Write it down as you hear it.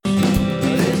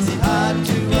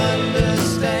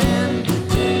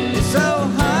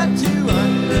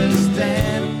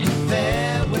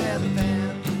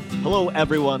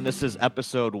everyone. This is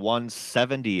episode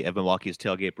 170 of Milwaukee's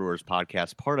Tailgate Brewers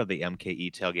podcast, part of the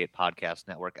MKE Tailgate Podcast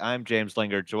Network. I'm James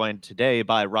Linger, joined today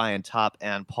by Ryan Top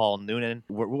and Paul Noonan.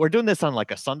 We're doing this on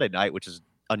like a Sunday night, which is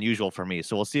unusual for me,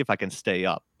 so we'll see if I can stay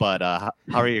up. But how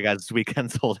are you guys'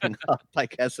 weekends holding up, I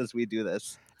guess, as we do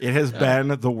this? It has been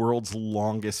the world's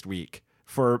longest week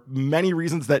for many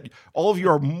reasons that all of you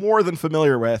are more than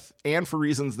familiar with, and for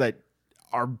reasons that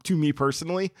are, to me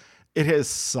personally, it has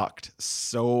sucked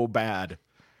so bad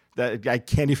that I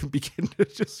can't even begin to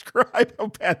describe how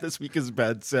bad this week has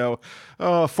been. So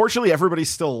fortunately, everybody's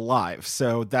still alive,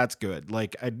 so that's good.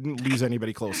 Like, I didn't lose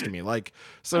anybody close to me. Like,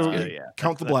 so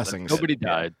count the blessings. Nobody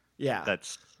died. Yeah.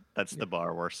 That's the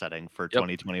bar we're setting for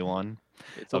 2021.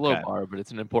 It's a low bar, but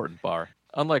it's an important bar.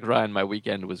 Unlike Ryan, my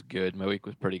weekend was good. My week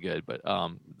was pretty good, but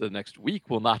the next week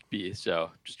will not be. So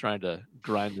just trying to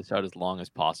grind this out as long as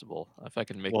possible. If I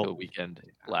can make the weekend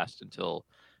last until,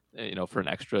 for an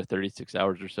extra 36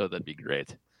 hours or so, that'd be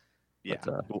great. Yeah.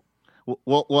 But,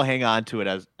 we'll hang on to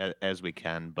it as we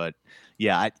can. But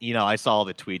yeah, I saw all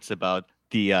the tweets about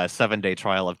the 7-day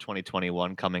trial of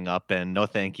 2021 coming up, and no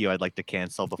thank you. I'd like to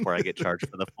cancel before I get charged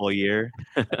for the full year.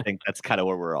 I think that's kind of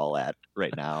where we're all at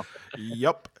right now.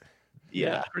 Yep.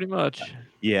 Yeah, pretty much.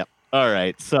 Yeah. All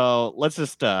right. So let's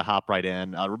just hop right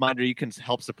in. A reminder, you can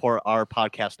help support our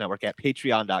podcast network at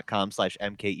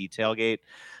patreon.com/MKE Tailgate.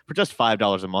 For just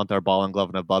 $5 a month, our Ball and Glove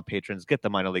and Above patrons get the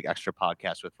Minor League Extra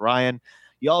podcast with Ryan.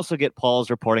 You also get Paul's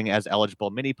reporting as eligible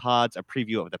mini pods, a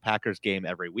preview of the Packers game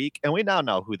every week. And we now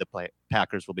know who the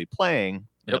Packers will be playing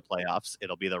in the playoffs.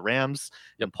 It'll be the Rams.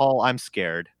 And Paul, I'm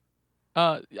scared.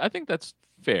 I think that's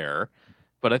fair,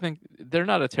 but I think they're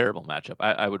not a terrible matchup.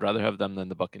 I would rather have them than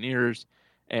the Buccaneers.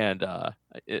 And the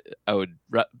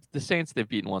Saints, they've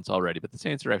beaten once already, but the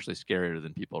Saints are actually scarier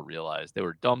than people realize. They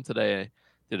were dumb today,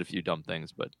 did a few dumb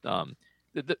things, but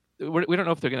we don't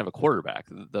know if they're going to have a quarterback.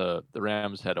 The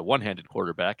Rams had a one-handed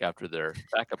quarterback after their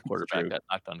backup quarterback got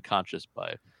knocked unconscious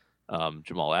by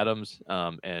Jamal Adams,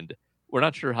 and we're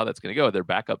not sure how that's going to go. Their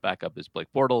backup is Blake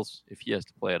Bortles. If he has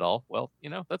to play at all, well,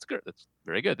 that's good. That's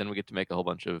very good. Then we get to make a whole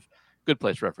bunch of Good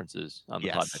Place references on the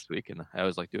pod next week, and I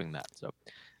always like doing that. So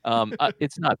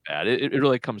it's not bad. It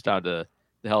really comes down to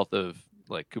the health of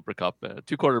like Cooper Kupp,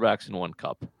 2 quarterbacks and 1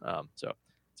 cup. So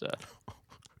it's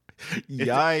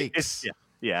yikes.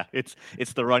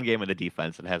 It's the run game and the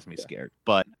defense that has me scared.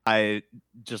 But I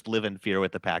just live in fear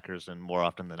with the Packers, and more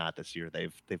often than not this year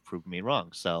they've proven me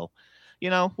wrong. So,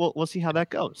 we'll see how that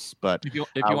goes. But if you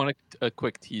want a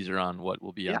quick teaser on what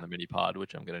will be on the mini pod,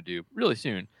 which I'm going to do really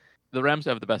soon, the Rams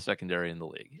have the best secondary in the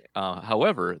league.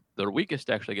 However, they're weakest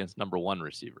actually against number 1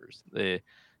 receivers. They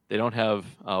don't have.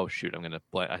 Oh shoot! I'm going to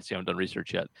play. I see I haven't done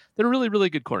research yet. They're a really, really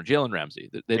good corner. Jalen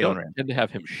Ramsey. They don't tend to have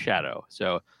him shadow.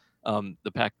 So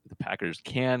the Packers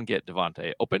can get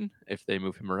Devontae open if they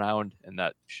move him around, and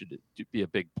that should be a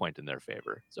big point in their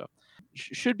favor. So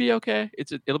should be okay.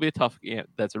 It'll be a tough game.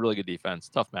 That's a really good defense.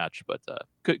 Tough match, but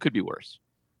could be worse.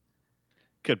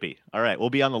 Could be. All right. We'll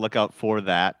be on the lookout for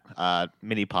that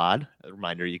mini pod. A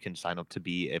reminder, you can sign up to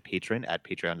be a patron at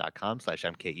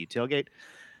patreon.com/MKE Tailgate.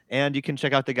 And you can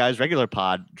check out the guys' regular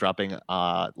pod dropping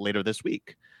later this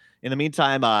week. In the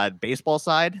meantime, baseball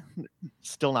side,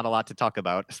 still not a lot to talk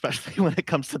about, especially when it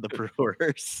comes to the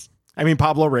Brewers. I mean,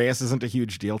 Pablo Reyes isn't a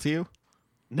huge deal to you?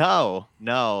 No.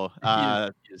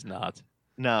 He is not.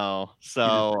 No.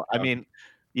 So, I mean,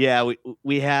 yeah,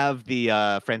 we have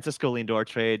the Francisco Lindor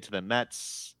trade to the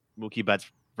Mets, Mookie Betts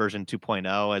version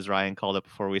 2.0, as Ryan called it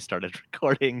before we started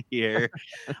recording here.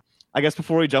 I guess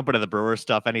before we jump into the Brewers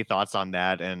stuff, any thoughts on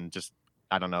that? And just,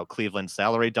 I don't know, Cleveland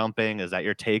salary dumping, is that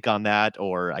your take on that?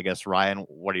 Or I guess, Ryan,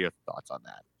 what are your thoughts on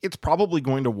that? It's probably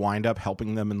going to wind up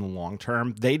helping them in the long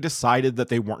term. They decided that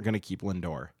they weren't going to keep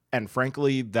Lindor. And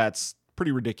frankly, that's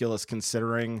pretty ridiculous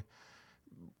considering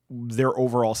their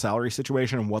overall salary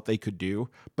situation and what they could do.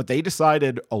 But they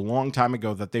decided a long time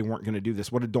ago that they weren't going to do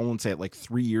this. What did Dolan say? Like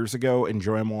 3 years ago,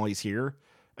 enjoy him while he's here.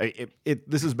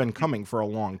 This has been coming for a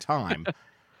long time.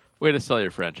 Way to sell your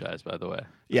franchise, by the way.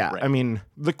 Yeah, Right. I mean,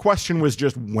 the question was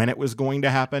just when it was going to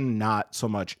happen, not so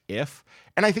much if.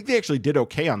 And I think they actually did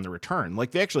okay on the return. I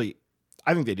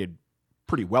think they did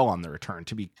pretty well on the return,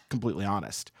 to be completely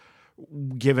honest.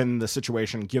 Given the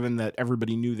situation, given that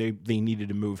everybody knew they needed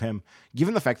to move him,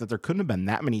 given the fact that there couldn't have been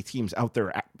that many teams out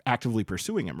there actively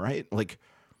pursuing him, right? Like,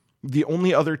 the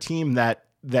only other team that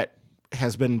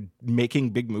has been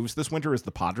making big moves this winter is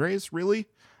the Padres, really.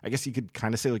 I guess you could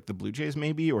kind of say like the Blue Jays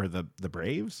maybe, or the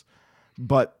Braves.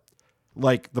 But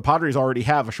like the Padres already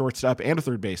have a shortstop and a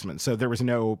third baseman. So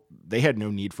they had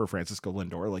no need for Francisco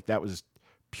Lindor. Like that was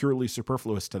purely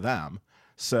superfluous to them.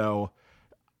 So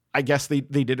I guess they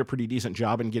did a pretty decent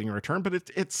job in getting a return, but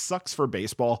it sucks for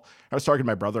baseball. I was talking to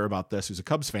my brother about this, who's a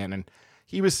Cubs fan, and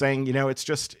he was saying,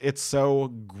 it's so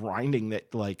grinding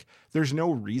that like there's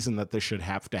no reason that this should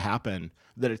have to happen,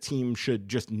 that a team should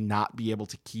just not be able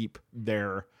to keep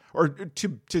their, or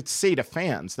to say to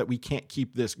fans that we can't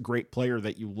keep this great player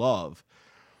that you love,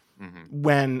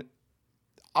 when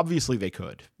obviously they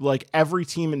could. Like every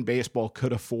team in baseball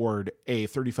could afford a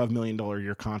 $35 million a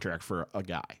year contract for a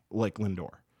guy like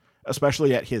Lindor,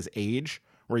 especially at his age,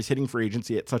 where he's hitting free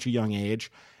agency at such a young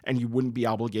age, and you wouldn't be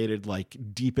obligated like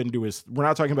deep into his, we're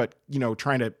not talking about,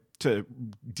 trying to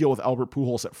deal with Albert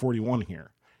Pujols at 41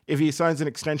 here. If he signs an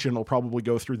extension, it'll probably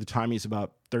go through the time he's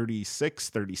about 36,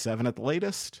 37 at the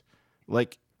latest.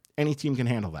 Like any team can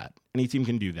handle that. Any team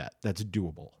can do that. That's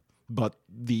doable. But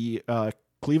the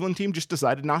Cleveland team just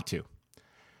decided not to.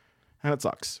 And it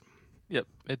sucks. Yep,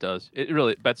 it does. It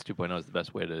really, Betts 2.0 is the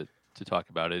best way to talk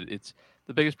about it. It's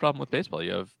the biggest problem with baseball.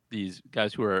 You have these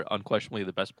guys who are unquestionably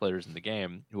the best players in the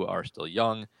game, who are still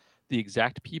young, the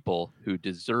exact people who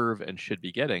deserve and should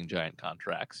be getting giant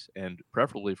contracts, and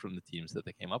preferably from the teams that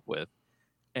they came up with.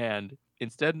 And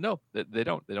instead, no, they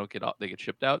don't. They get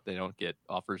shipped out. They don't get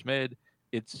offers made.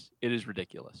 It is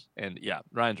ridiculous. And yeah,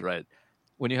 Ryan's right.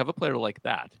 When you have a player like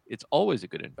that, it's always a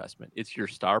good investment. It's your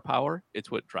star power.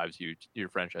 It's what drives your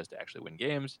franchise to actually win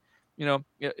games.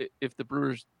 If the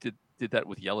Brewers did that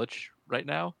with Yelich right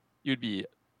now, you'd be,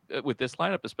 with this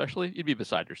lineup especially, you'd be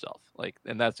beside yourself. Like,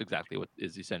 and that's exactly what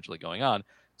is essentially going on,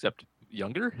 except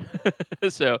younger.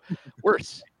 So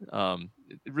worse.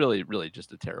 Really, really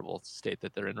just a terrible state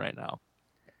that they're in right now.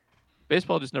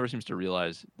 Baseball just never seems to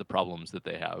realize the problems that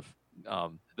they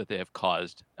have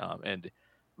caused, and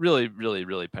really, really,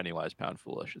 really penny wise, pound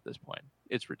foolish at this point.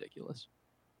 It's ridiculous.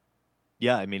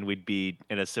 Yeah, I mean, we'd be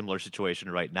in a similar situation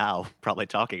right now, probably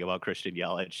talking about Christian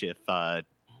Yelich if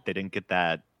they didn't get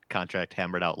that contract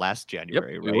hammered out last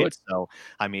January, Yep, right? So,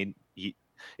 I mean,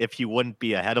 if he wouldn't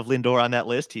be ahead of Lindor on that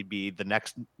list, he'd be the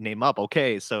next name up.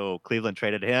 Okay, so Cleveland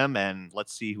traded him, and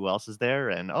let's see who else is there.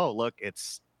 And oh, look,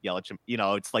 it's Yelich.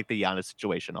 It's like the Giannis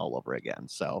situation all over again.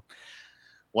 So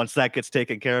once that gets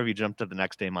taken care of, you jump to the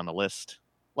next name on the list.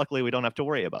 Luckily, we don't have to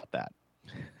worry about that.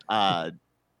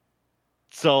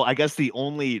 So I guess the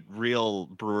only real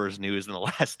Brewers news in the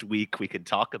last week we could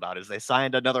talk about is they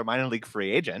signed another minor league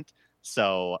free agent.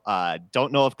 So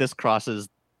don't know if this crosses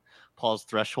Paul's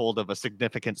threshold of a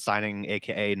significant signing,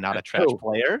 aka not a trash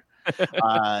player.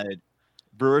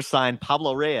 Brewers signed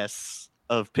Pablo Reyes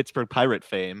of Pittsburgh Pirate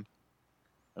fame.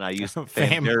 And I use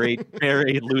fame very,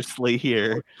 very loosely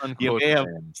here. You may have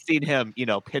seen him,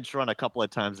 pinch run a couple of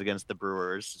times against the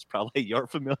Brewers. It's probably your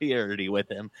familiarity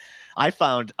with him. I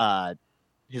found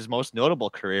his most notable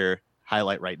career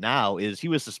highlight right now is he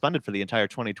was suspended for the entire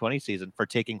 2020 season for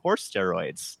taking horse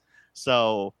steroids.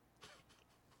 So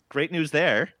great news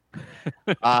there.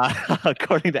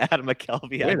 According to Adam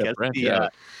McKelvey, I guess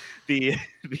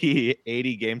the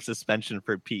 80 game suspension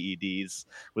for PEDs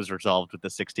was resolved with the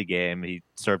 60 game. He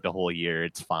served a whole year.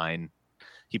 It's fine.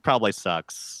 He probably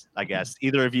sucks, I guess.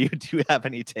 Either of you do have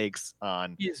any takes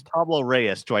on Pablo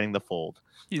Reyes joining the fold?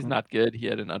 He's not good. He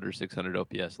had an under 600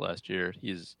 OPS last year.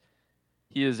 He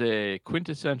is a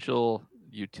quintessential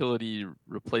utility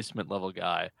replacement level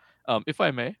guy. If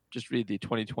I may, just read the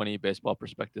 2020 Baseball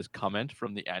Prospectus comment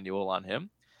from the annual on him.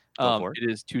 It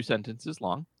is 2 sentences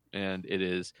long, and it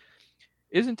is,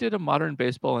 isn't it a modern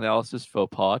baseball analysis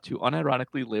faux pas to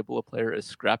unironically label a player as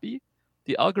scrappy?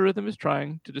 The algorithm is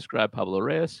trying to describe Pablo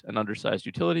Reyes, an undersized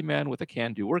utility man with a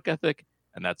can-do work ethic,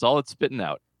 and that's all it's spitting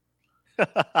out.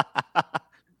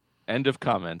 End of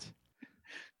comment.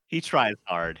 He tries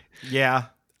hard. Yeah.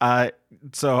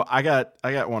 So I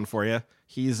got one for you.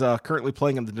 He's currently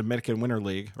playing in the Dominican Winter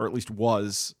League, or at least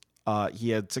was. He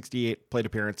had 68 plate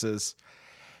appearances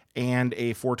and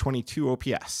a 422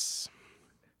 OPS.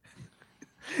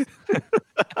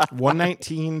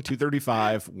 119,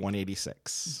 235,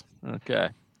 186. Okay.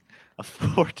 A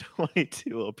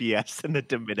 422 OPS in the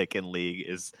Dominican League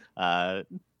is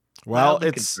well,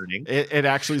 it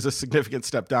actually is a significant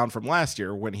step down from last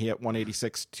year when he hit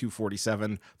 186,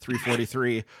 247,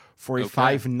 343 for a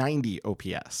 590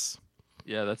 OPS.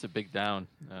 Yeah, that's a big down.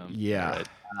 Yeah. Right.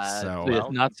 So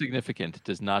it's not significant. It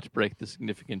does not break the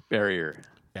significant barrier.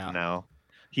 Yeah. No.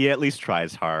 He at least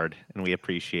tries hard, and we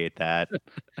appreciate that,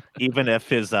 even if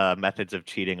his methods of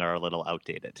cheating are a little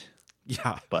outdated.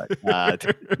 Yeah. But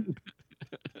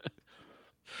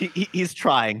he's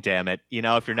trying, damn it.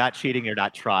 If you're not cheating, you're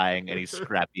not trying, and he's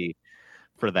scrappy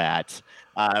for that.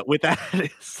 With that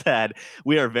said,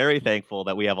 we are very thankful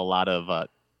that we have a lot of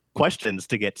questions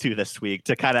to get to this week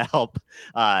to kind of help,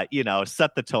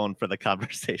 set the tone for the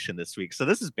conversation this week. So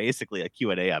this is basically a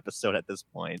Q&A episode at this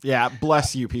point. Yeah,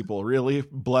 bless you people. Really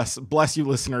bless you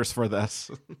listeners for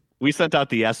this. We sent out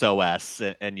the SOS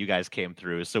and you guys came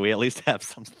through, so we at least have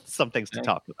some things to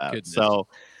talk about. Goodness. So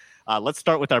let's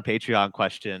start with our Patreon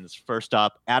questions. First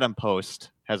up, Adam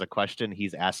Post has a question.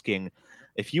 He's asking,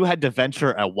 if you had to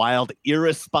venture a wild,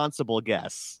 irresponsible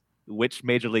guess, which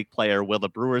major league player will the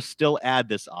Brewers still add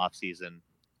this offseason?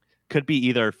 Could be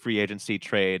either free agency,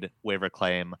 trade, waiver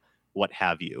claim, what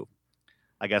have you.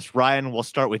 I guess, Ryan, we'll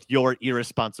start with your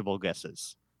irresponsible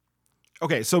guesses.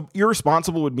 Okay, so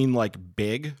irresponsible would mean like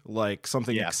big, like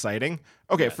something exciting.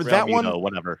 Okay, for that one,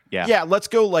 whatever. Yeah. Yeah, let's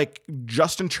go like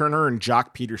Justin Turner and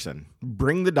Jock Peterson.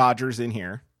 Bring the Dodgers in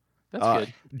here. That's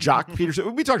good. Jock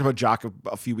Peterson. We talked about Jock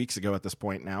a few weeks ago at this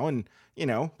point now, and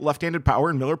left-handed power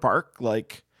in Miller Park,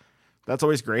 like that's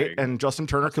always great. And Justin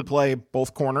Turner could play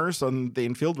both corners on the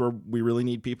infield where we really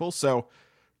need people. So,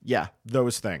 yeah,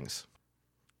 those things.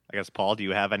 I guess, Paul, do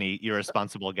you have any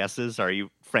irresponsible guesses? Are you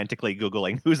frantically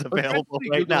Googling who's available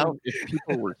right now? If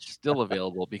people were still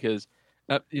available, because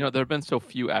there have been so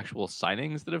few actual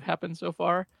signings that have happened so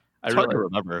far. It's hard to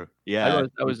remember. Yeah,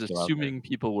 I was assuming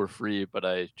people were free, but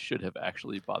I should have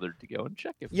actually bothered to go and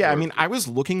check. I was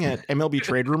looking at MLB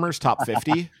Trade Rumors top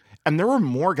 50, and there were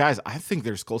more guys. I think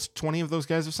there's close to 20 of those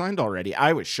guys have signed already.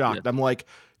 I was shocked. Yeah. I'm like,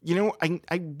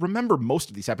 I remember most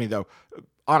of these happening, though.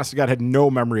 Honest to God, I had no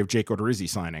memory of Jake Odorizzi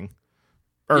signing.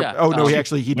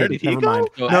 He didn't. Never mind.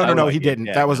 No, he didn't.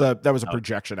 Yeah, that was a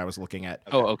projection I was looking at.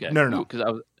 Oh, okay. No.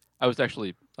 Because I was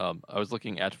actually I was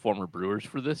looking at former Brewers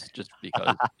for this just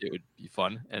because it would be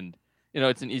fun, and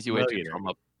it's an easy way to drum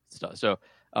up stuff. So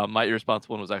my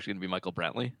irresponsible one was actually going to be Michael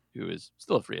Brantley, who is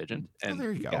still a free agent. And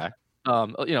there you go.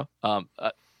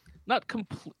 Not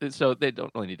complete. So they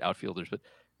don't really need outfielders, but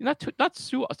not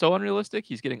so unrealistic.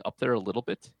 He's getting up there a little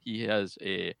bit. He has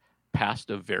a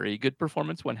past of very good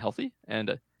performance when healthy,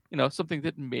 and something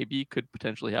that maybe could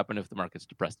potentially happen if the market's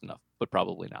depressed enough, but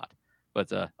probably not.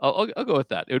 But I'll go with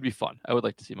that. It would be fun. I would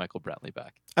like to see Michael Brantley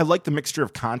back. I like the mixture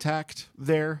of contact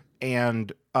there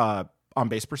and on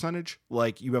base percentage.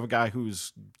 Like, you have a guy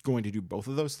who's going to do both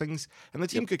of those things, and the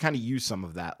team could kind of use some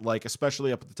of that. Like,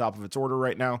 especially up at the top of its order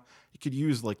right now, it could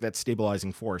use like that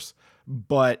stabilizing force.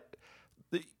 But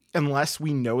unless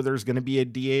we know there's going to be a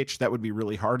DH, that would be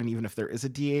really hard. And even if there is a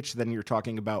DH, then you're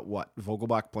talking about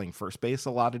Vogelbach playing first base a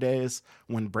lot of days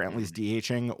when Brantley's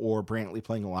DHing, or Brantley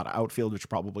playing a lot of outfield, which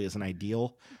probably isn't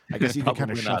ideal. I guess you could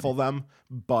kind of shuffle them.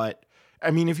 But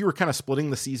I mean, if you were kind of splitting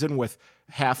the season with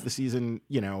half the season,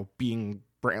 being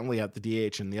Brantley at the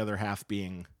DH and the other half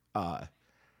being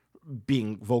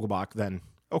Vogelbach, then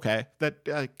okay, that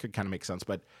could kind of make sense.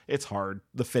 But it's hard.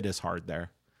 The fit is hard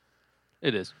there.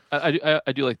 It is. I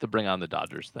do like to bring on the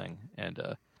Dodgers thing, and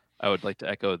I would like to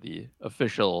echo the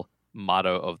official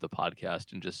motto of the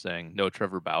podcast and just saying, no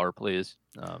Trevor Bauer, please.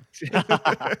 I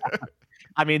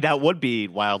mean, that would be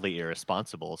wildly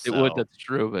irresponsible. So. It would, that's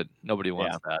true, but nobody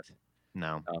wants that.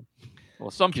 No.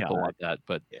 Well, some people want that,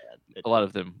 but a lot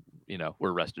of them,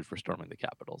 were arrested for storming the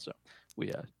Capitol, so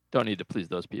we don't need to please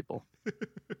those people.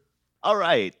 All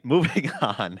right, moving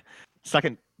on.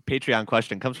 Second Patreon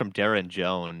question comes from Darren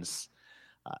Jones.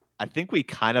 I think we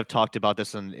kind of talked about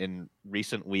this in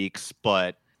recent weeks,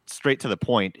 but straight to the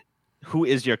point, who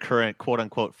is your current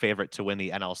quote-unquote favorite to win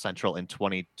the NL Central in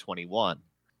 2021?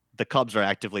 The Cubs are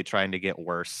actively trying to get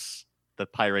worse. The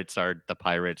Pirates are the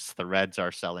Pirates. The Reds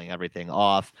are selling everything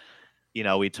off.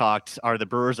 We talked, are the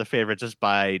Brewers a favorite just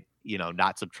by,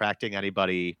 not subtracting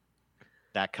anybody,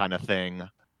 that kind of thing.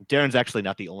 Darren's actually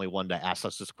not the only one to ask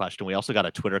us this question. We also got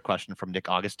a Twitter question from Nick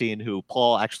Augustine, who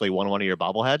Paul actually won one of your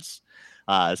bobbleheads.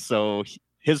 So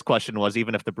his question was,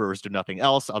 even if the Brewers do nothing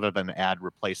else other than add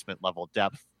replacement level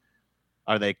depth,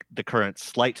 are they the current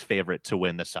slight favorite to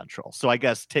win the Central? So I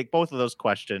guess take both of those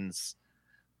questions.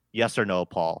 Yes or no,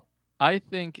 Paul? I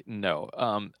think no.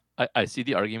 I see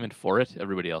the argument for it.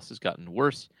 Everybody else has gotten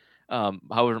worse.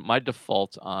 However, my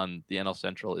default on the NL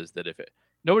Central is that if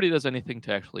nobody does anything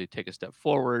to actually take a step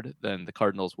forward, then the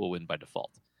Cardinals will win by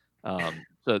default.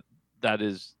 So that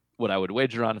is what I would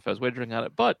wager on if I was wagering on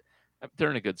it. But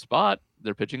they're in a good spot.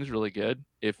 Their pitching is really good.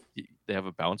 If they have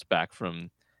a bounce back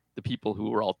from the people who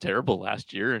were all terrible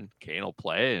last year, and Kane will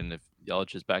play, and if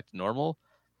Yelich is back to normal,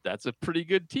 that's a pretty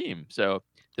good team. So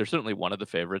they're certainly one of the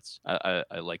favorites. I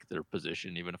like their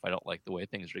position, even if I don't like the way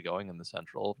things are going in the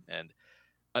Central. And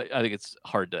I think it's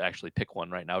hard to actually pick one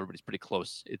right now. Everybody's pretty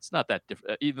close. It's not that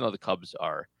different, even though the Cubs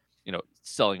are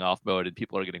selling off mode and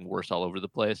people are getting worse all over the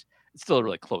place, it's still a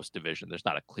really close division. There's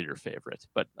not a clear favorite,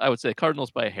 but I would say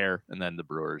Cardinals by a hair, and then the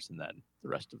Brewers, and then the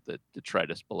rest of the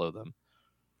detritus below them.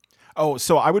 Oh,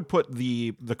 so I would put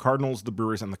the Cardinals, the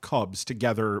Brewers, and the Cubs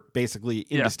together basically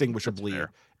indistinguishably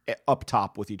up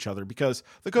top with each other, because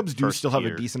the Cubs do still have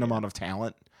a decent amount of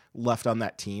talent left on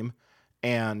that team,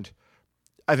 and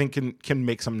I think can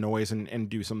make some noise and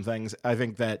do some things. I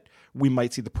think that we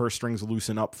might see the purse strings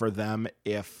loosen up for them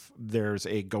if there's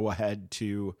a go-ahead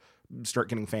to start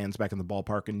getting fans back in the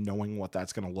ballpark and knowing what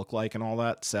that's going to look like and all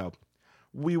that. So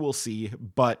we will see.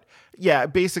 But yeah,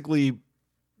 basically,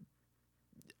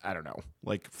 I don't know,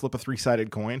 like flip a 3-sided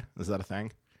coin. Is that a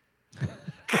thing?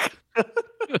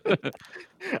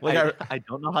 Like I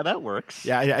don't know how that works.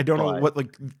 Yeah, I don't know what,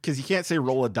 like, because you can't say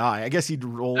roll a die. I guess you'd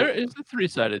roll. There is a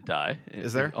 3-sided die.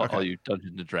 Is there? All you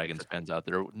Dungeons and Dragons fans out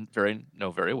there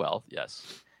know very well.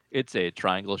 Yes, it's a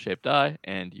triangle-shaped die,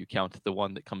 and you count the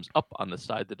one that comes up on the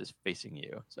side that is facing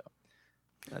you. So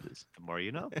that is the more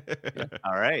you know. Yeah.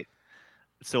 All right.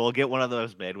 So we'll get one of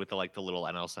those made with the little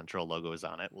NL Central logos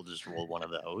on it. We'll just roll one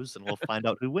of those, and we'll find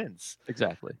out who wins.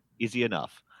 Exactly. Easy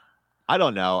enough. I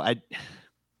don't know.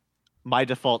 My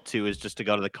default too is just to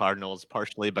go to the Cardinals,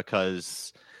 partially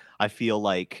because I feel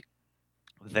like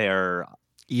they're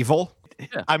evil.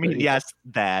 Yeah, I mean, yes,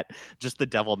 that just the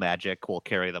devil magic will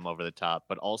carry them over the top,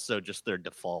 but also just their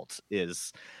default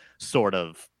is sort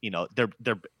of, their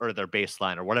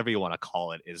baseline or whatever you want to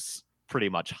call it is pretty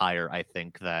much higher, I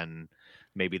think, than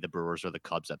maybe the Brewers or the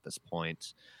Cubs at this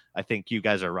point. I think you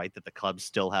guys are right that the Cubs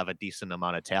still have a decent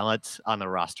amount of talent on the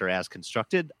roster as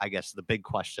constructed. I guess the big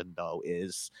question, though,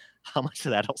 is how much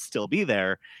of that will still be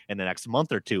there in the next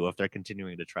month or two if they're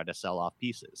continuing to try to sell off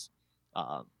pieces.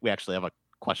 We actually have a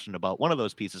question about one of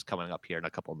those pieces coming up here in a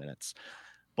couple minutes.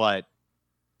 But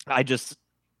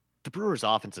the Brewers'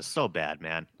 offense is so bad,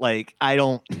 man. Like, I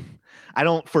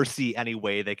don't foresee any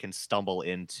way they can stumble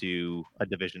into a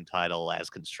division title as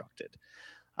constructed.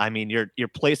 I mean, you're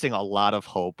placing a lot of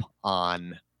hope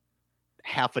on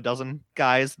half a dozen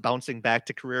guys bouncing back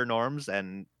to career norms,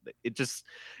 and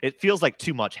it feels like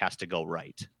too much has to go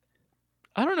right.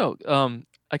 I don't know.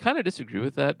 I kind of disagree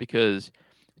with that because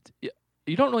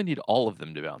you don't really need all of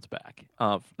them to bounce back.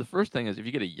 The first thing is if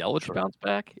you get a Yelich bounce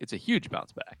back, it's a huge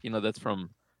bounce back. That's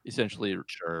from essentially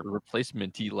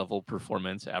replacement-y level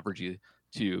performance, average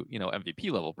to MVP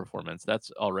level performance.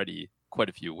 That's already quite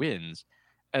a few wins.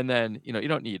 And then, you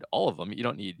don't need all of them. You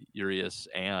don't need Urias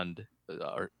and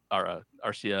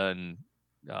Arcia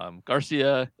and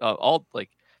Garcia,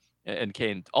 and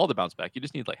Kane, all the bounce back. You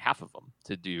just need like half of them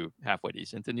to do halfway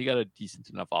decent. And you got a decent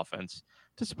enough offense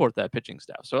to support that pitching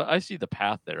staff. So I see the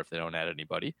path there if they don't add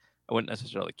anybody. I wouldn't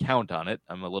necessarily count on it.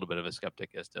 I'm a little bit of a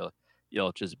skeptic as to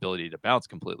Yelich's ability to bounce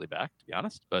completely back, to be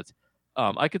honest. But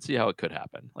I could see how it could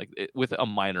happen, with a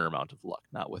minor amount of luck,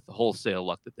 not with the wholesale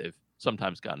luck that they've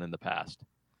sometimes gotten in the past.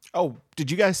 Oh,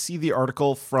 did you guys see the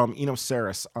article from Eno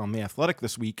Saris on The Athletic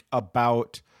this week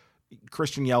about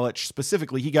Christian Yelich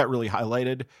specifically? He got really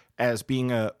highlighted as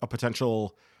being a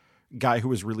potential guy who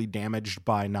was really damaged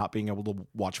by not being able to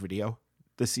watch video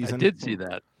this season. I did see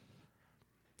that.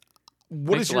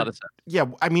 Makes a lot of sense. Yeah,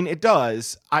 I mean, it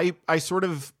does. I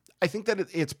think that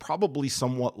it's probably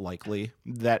somewhat likely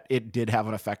that it did have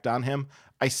an effect on him.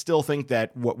 I still think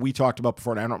that what we talked about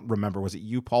before, and I don't remember, was it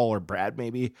you, Paul, or Brad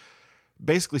maybe,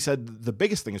 basically said the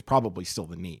biggest thing is probably still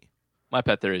the knee. My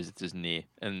pet theory is it's his knee,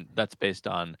 and that's based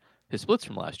on his splits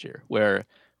from last year, where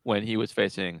when he was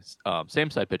facing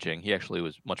same side pitching, he actually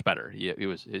was much better. He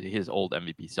was his old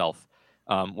MVP self.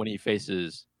 When he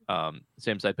faces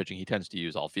same side pitching, he tends to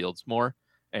use all fields more,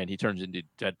 and he turns into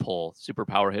Deadpool super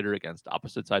power hitter against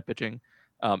opposite side pitching,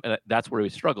 and that's where he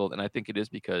struggled. And I think it is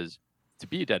because to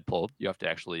be Deadpool, you have to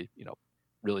actually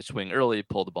really swing early,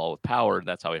 pull the ball with power, and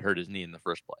that's how he hurt his knee in the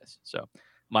first place. So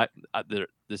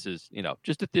this is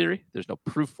just a theory. There's no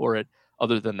proof for it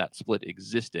other than that split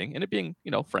existing and it being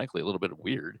frankly a little bit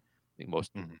weird. I think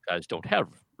most guys don't have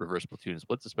reverse platoon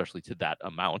splits, especially to that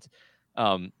amount.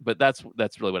 But that's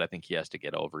really what I think he has to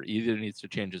get over. He either needs to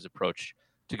change his approach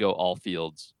to go all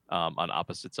fields on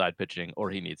opposite side pitching, or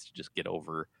he needs to just get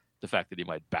over the fact that he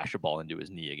might bash a ball into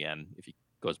his knee again if he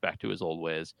goes back to his old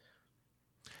ways.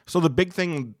 So the big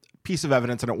piece of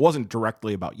evidence, and it wasn't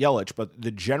directly about Yelich, but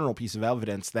the general piece of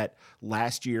evidence that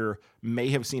last year may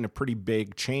have seen a pretty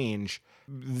big change,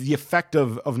 the effect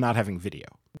of not having video.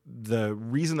 The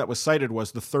reason that was cited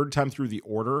was the third time through the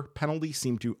order penalty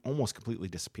seemed to almost completely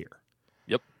disappear.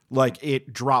 Yep. Like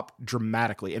it dropped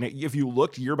dramatically. And if you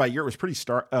looked year by year, it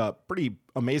was pretty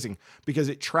amazing because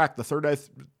it tracked the third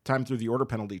time through the order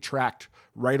penalty tracked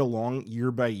right along year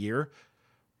by year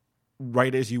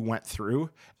right as you went through,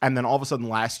 and then all of a sudden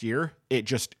last year it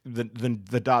just the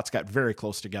dots got very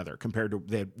close together compared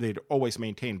to they'd always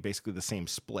maintained basically the same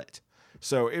split.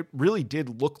 So it really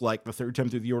did look like the third time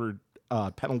through the order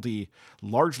penalty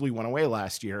largely went away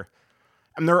last year.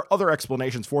 And there are other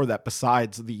explanations for that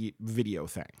besides the video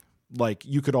thing. Like,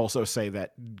 you could also say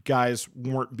that guys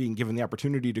weren't being given the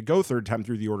opportunity to go third time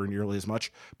through the order nearly as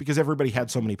much because everybody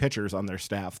had so many pitchers on their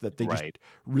staff that they just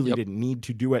really didn't need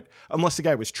to do it unless the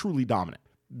guy was truly dominant.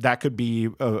 That could be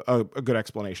a good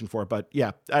explanation for it. But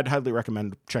yeah, I'd highly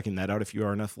recommend checking that out if you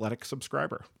are an Athletic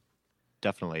subscriber.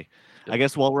 Definitely. I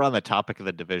guess while we're on the topic of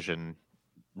the division,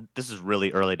 this is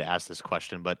really early to ask this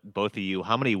question, but both of you,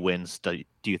 how many wins do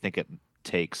you think it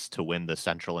takes to win the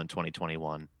Central in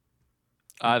 2021?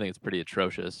 I think it's pretty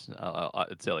atrocious.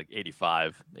 I'd say like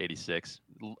 85, 86,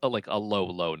 like a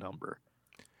low number.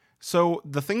 So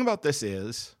the thing about this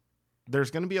is there's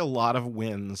going to be a lot of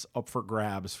wins up for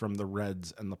grabs from the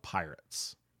Reds and the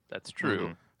Pirates. That's true.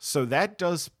 Mm-hmm. So that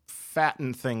does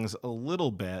fatten things a little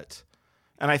bit.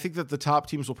 And I think that the top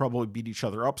teams will probably beat each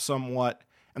other up somewhat.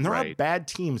 And there are bad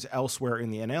teams elsewhere in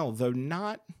the NL, though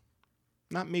not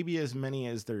maybe as many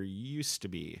as there used to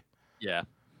be. Yeah.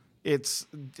 It's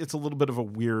a little bit of a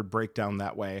weird breakdown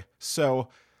that way. So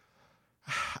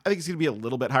I think it's going to be a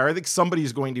little bit higher. I think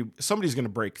somebody's going to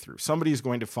break through. Somebody's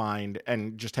going to find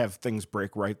and just have things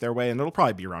break right their way, and it'll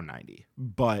probably be around 90.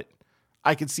 But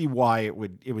I could see why it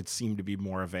would seem to be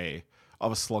more of a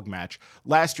slug match.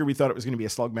 Last year we thought it was going to be a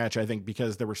slug match, I think,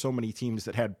 because there were so many teams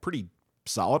that had pretty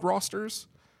solid rosters.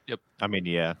 Yep. I mean,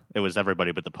 yeah, it was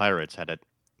everybody but the Pirates had a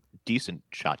decent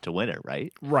shot to win it,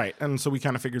 right? Right. And so we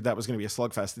kind of figured that was going to be a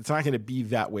slugfest. It's not going to be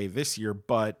that way this year,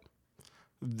 but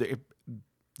the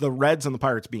Reds and the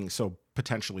Pirates being so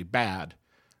potentially bad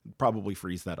probably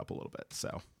frees that up a little bit.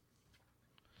 So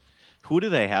who do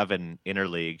they have in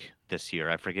interleague this year?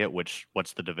 I forget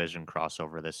what's the division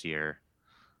crossover this year.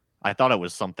 I thought it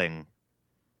was something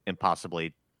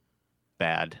impossibly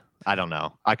bad. I don't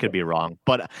know. I could be wrong,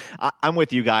 but I'm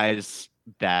with you guys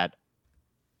that,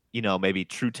 you know, maybe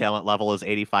true talent level is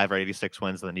 85 or 86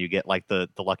 wins. And then you get like the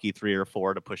lucky 3 or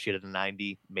 4 to push you to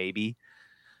 90, maybe.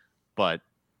 But,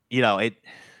 you know,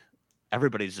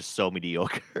 everybody's just so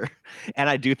mediocre. And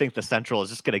I do think the Central is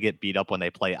just going to get beat up when they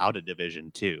play out of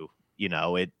division too. You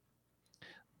know,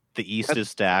 the East is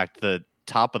stacked. The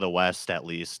top of the West, at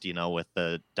least, you know, with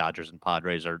the Dodgers and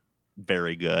Padres are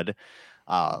very good.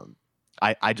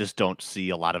 I just don't see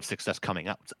a lot of success coming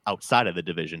outside of the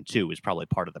division too is probably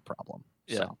part of the problem.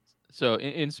 Yeah. So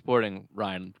in sporting,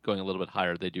 Ryan, going a little bit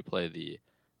higher, they do play the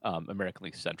American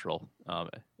League Central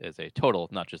as a total,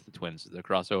 not just the Twins, the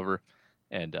crossover,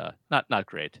 and not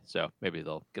great. So maybe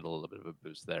they'll get a little bit of a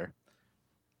boost there.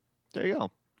 There you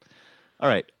go. All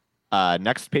right.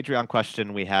 Next Patreon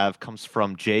question we have comes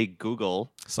from Jay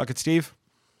Google. Suck it, Steve.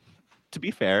 To be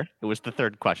fair, it was the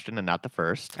third question and not the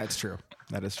first. That's true.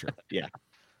 That is true. Yeah.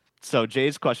 So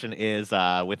Jay's question is,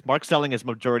 with Mark selling his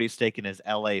majority stake in his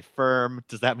LA firm,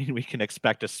 does that mean we can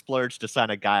expect a splurge to sign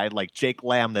a guy like Jake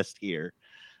Lamb this year?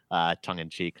 Tongue in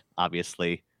cheek,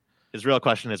 obviously. His real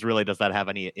question is really, does that have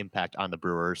any impact on the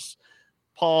Brewers?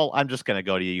 Paul, I'm just going to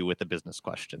go to you with the business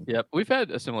question. Yep. We've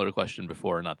had a similar question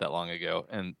before, not that long ago.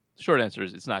 And the short answer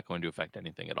is it's not going to affect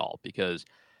anything at all because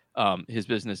his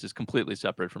business is completely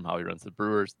separate from how he runs the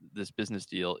Brewers. This business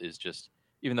deal is just,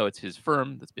 even though it's his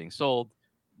firm that's being sold,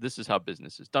 this is how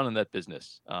business is done in that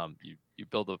business. You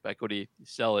build up equity, you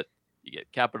sell it, you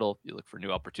get capital, you look for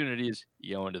new opportunities,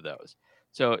 you go into those.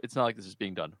 So it's not like this is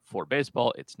being done for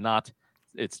baseball. It's not.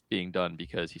 It's being done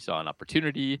because he saw an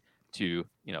opportunity to,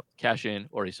 cash in,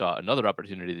 or he saw another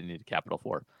opportunity that he needed capital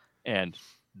for. And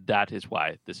that is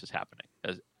why this is happening.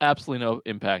 It has absolutely no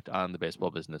impact on the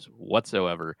baseball business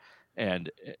whatsoever. And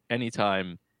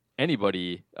anytime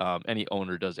anybody, any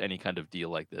owner does any kind of deal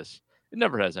like this, it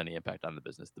never has any impact on the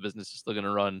business. The business is still going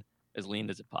to run as lean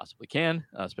as it possibly can,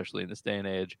 especially in this day and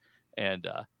age. And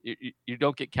you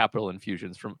don't get capital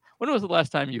infusions from. When was the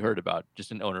last time you heard about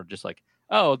just an owner just like,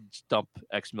 oh, just dump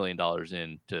X million dollars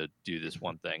in to do this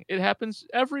one thing? It happens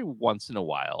every once in a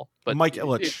while. But Mike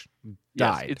Ilitch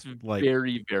died. Yes, it's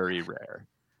very, very rare.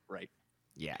 Right.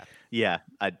 Yeah. Yeah.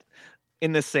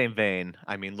 In the same vein,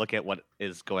 I mean, look at what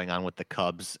is going on with the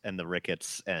Cubs and the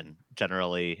Ricketts, and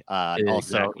generally,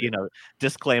 also,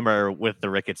 disclaimer with the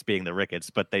Ricketts being the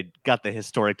Ricketts, but they got the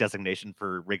historic designation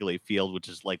for Wrigley Field, which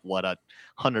is like what,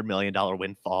 $100 million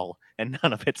windfall, and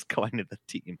none of it's going to the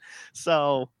team.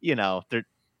 So, they're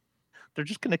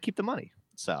just going to keep the money.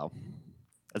 So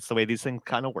that's the way these things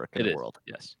kind of work in the world.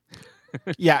 Yes.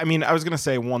 Yeah. I mean, I was going to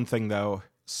say one thing though.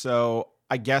 So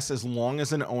I guess as long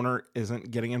as an owner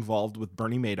isn't getting involved with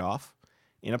Bernie Madoff,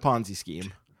 in a Ponzi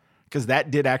scheme, because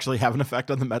that did actually have an effect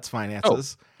on the Mets'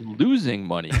 finances. Losing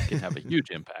money can have a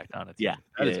huge impact on it. Yeah,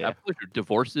 that is absolutely true.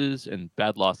 Divorces and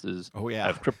bad losses. Oh yeah,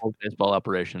 have crippled baseball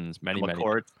operations. The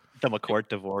McCourt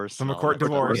divorce. The McCourt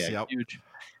divorce. Yeah, Yep. huge.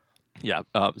 Yeah.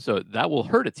 So that will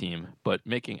hurt a team, but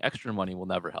making extra money will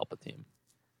never help a team.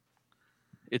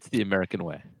 It's the American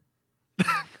way.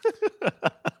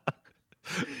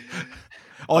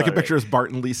 All I can picture is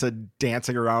Bart and Lisa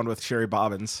dancing around with Sherry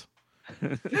Bobbins.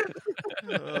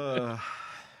 All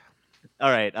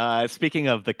right. Speaking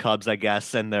of the Cubs, I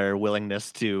guess, and their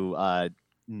willingness to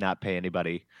not pay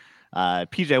anybody,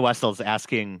 PJ Wessel's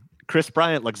asking, Chris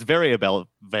Bryant looks very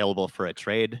available for a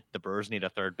trade. The Brewers need a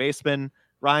third baseman.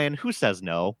 Ryan, who says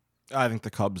no? I think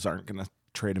the Cubs aren't going to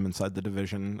trade him inside the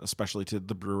division, especially to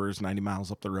the Brewers 90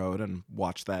 miles up the road, and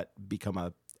watch that become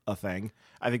a thing.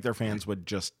 I think their fans would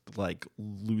just like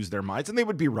lose their minds, and they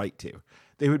would be right to.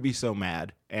 They would be so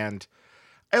mad. And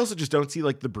I also just don't see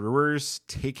like the Brewers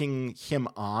taking him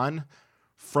on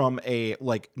from a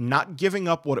like not giving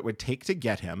up what it would take to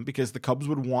get him, because the Cubs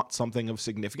would want something of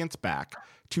significance back,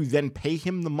 to then pay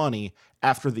him the money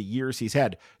after the years he's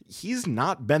had. He's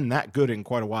not been that good in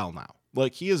quite a while now.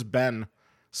 Like, he has been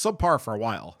subpar for a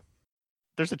while.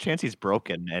 There's a chance he's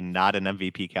broken and not an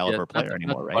MVP caliber player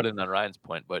anymore, right? Not on Ryan's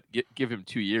point, but give him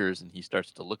 2 years and he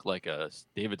starts to look like a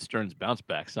David Stearns bounce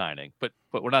back signing. But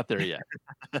we're not there yet.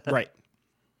 Right.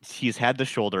 He's had the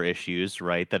shoulder issues,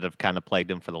 right, that have kind of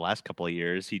plagued him for the last couple of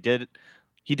years. He did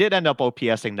end up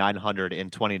OPSing 900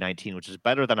 in 2019, which is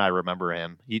better than I remember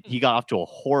him. He got off to a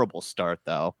horrible start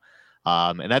though,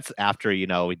 and that's after he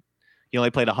only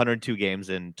played 102 games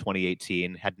in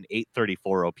 2018, had an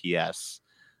 834 OPS,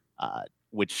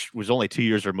 which was only 2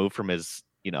 years removed from his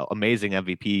amazing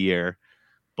MVP year.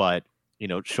 But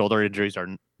shoulder injuries are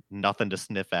nothing to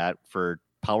sniff at for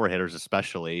power hitters,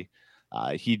 especially.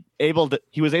 He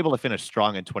was able to finish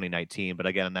strong in 2019, but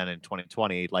again, and then in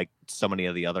 2020, like so many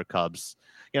of the other Cubs,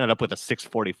 he ended up with a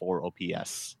 644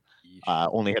 OPS.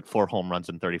 Only had 4 home runs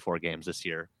in 34 games this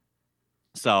year.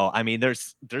 So, I mean,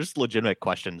 there's legitimate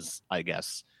questions, I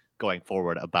guess, going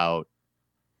forward about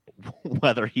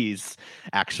whether he's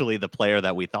actually the player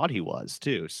that we thought he was,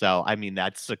 too. So, I mean,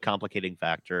 that's a complicating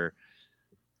factor.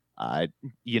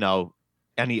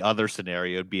 Any other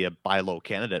scenario would be a buy low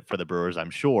candidate for the Brewers, I'm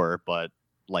sure. But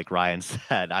like Ryan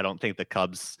said, I don't think the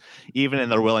Cubs, even in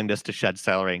their willingness to shed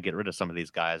salary and get rid of some of these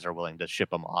guys, are willing to ship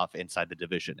them off inside the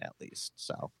division at least.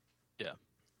 So, yeah,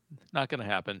 not going to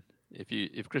happen.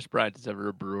 If Chris Bryant is ever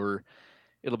a Brewer,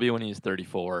 it'll be when he's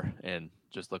 34 and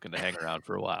just looking to hang around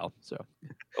for a while. So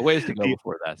a ways to go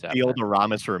before that's happening. The old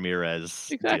Aramis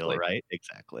Ramirez deal, right?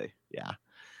 Exactly. Yeah.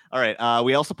 All right.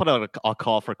 We also put out a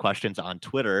call for questions on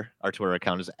Twitter. Our Twitter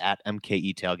account is at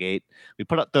MKE Tailgate. We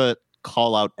put out the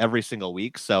call out every single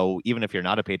week. So even if you're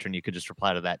not a patron, you could just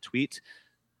reply to that tweet,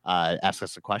 ask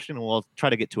us a question, and we'll try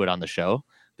to get to it on the show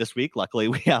this week. Luckily,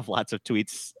 we have lots of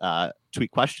tweet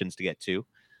questions to get to.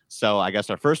 So I guess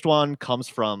our first one comes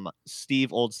from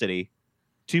Steve Old City,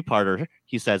 2-parter.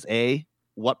 He says, A,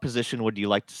 what position would you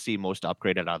like to see most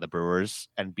upgraded out of the Brewers?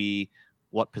 And B,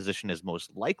 what position is most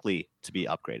likely to be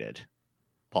upgraded?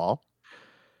 Paul?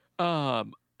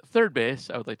 Third base,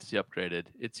 I would like to see upgraded.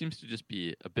 It seems to just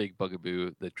be a big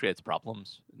bugaboo that creates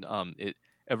problems.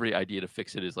 Every idea to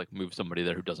fix it is like move somebody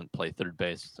there who doesn't play third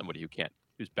base, somebody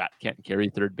whose bat can't carry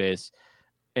third base.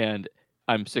 And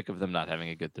I'm sick of them not having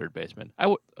a good third baseman. I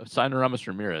would sign Aramis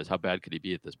Ramirez. How bad could he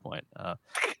be at this point?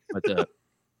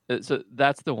 So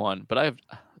that's the one. But I have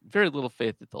very little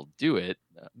faith that they'll do it.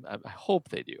 I hope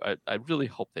they do. I really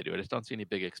hope they do. I just don't see any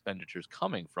big expenditures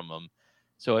coming from them.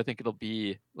 So I think it'll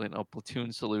be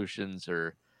platoon solutions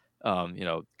or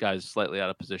guys slightly out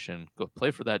of position, go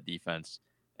play for that defense.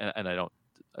 And I don't.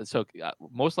 So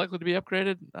most likely to be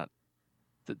upgraded.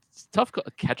 It's tough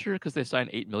catcher because they signed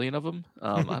 8 million of them.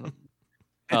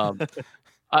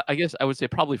 I guess I would say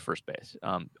probably first base.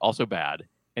 Also bad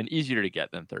and easier to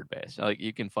get than third base. Like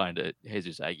you can find a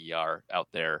Jesus Aguilar out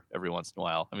there every once in a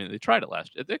while. I mean, they tried it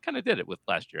last year. They kind of did it with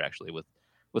last year actually with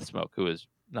Smoke, who is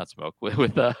not Smoke with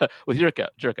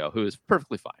Jerko, who is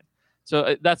perfectly fine.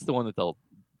 So that's the one that they'll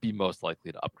be most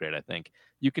likely to upgrade. I think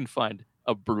you can find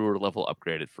a Brewer level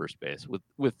upgrade at first base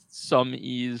with some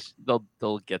ease.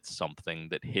 They'll get something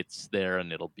that hits there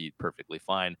and it'll be perfectly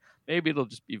fine. Maybe it'll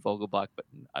just be Vogelbach, but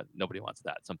nobody wants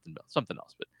that. Something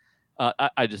else. But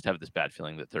I just have this bad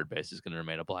feeling that third base is going to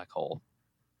remain a black hole.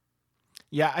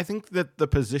 Yeah, I think that the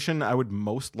position I would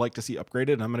most like to see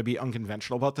upgraded, and I'm going to be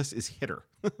unconventional about this, is hitter.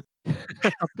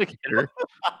 Hitter.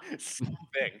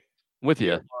 Something. With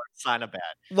you. Lord, sign a bat.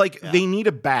 Like Yeah. they need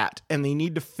a bat and they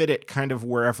need to fit it kind of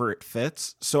wherever it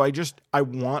fits. So I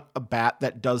want a bat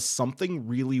that does something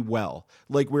really well.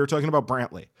 Like we were talking about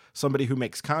Brantley, somebody who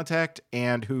makes contact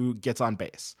and who gets on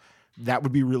base. That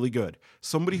would be really good.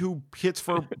 Somebody who hits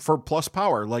for plus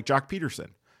power like Jock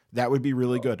Peterson. That would be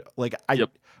really good. Like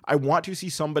I want to see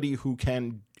somebody who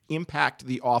can impact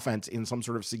the offense in some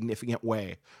sort of significant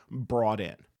way brought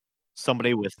in.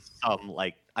 Somebody with some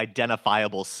like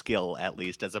identifiable skill, at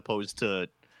least, as opposed to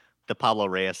the Pablo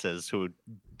Reyeses who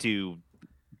do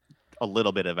a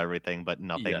little bit of everything but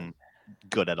nothing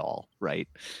good at all, right?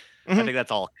 Mhm. I think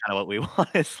that's all kind of what we want,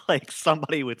 is like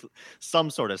somebody with some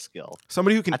sort of skill.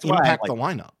 Somebody who can That's why I impact like- the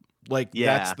lineup. Like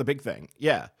Yeah. that's the big thing.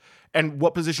 Yeah. And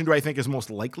what position do I think is most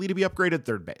likely to be upgraded?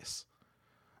 Third base.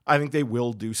 I think they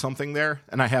will do something there,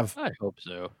 and I have hope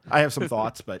so. some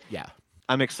thoughts, but yeah.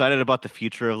 I'm excited about the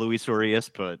future of Luis Urias,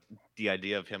 but the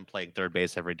idea of him playing third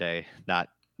base every day, not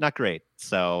great.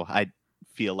 So I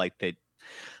feel like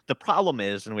the problem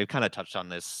is, and we've kind of touched on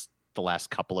this the last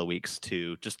couple of weeks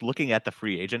too, just looking at the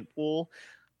free agent pool,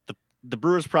 the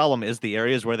Brewers' problem is the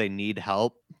areas where they need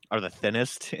help are the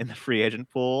thinnest in the free agent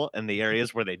pool, and the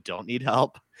areas where they don't need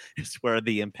help is where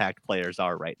the impact players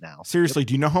are right now. Seriously,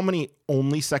 do you know how many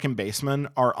only second basemen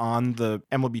are on the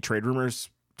MLB trade rumors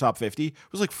top 50? It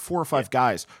was like 4 or 5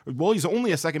 guys. Well, he's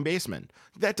only a second baseman.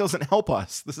 That doesn't help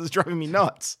us. This is driving me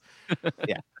nuts.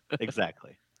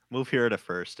 Exactly. Move here to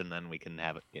first, and then we can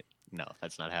have it. No,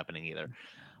 that's not happening either.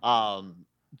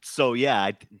 So yeah,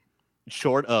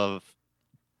 short of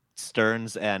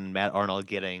Stearns and Matt Arnold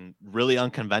getting really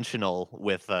unconventional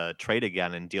with a trade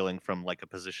again and dealing from like a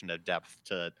position of depth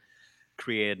to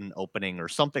create an opening or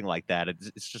something like that,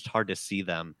 it's just hard to see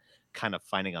them kind of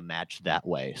finding a match that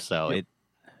way. So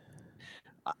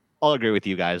I'll agree with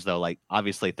you guys though. Like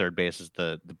obviously third base is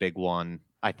the big one.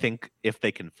 I think if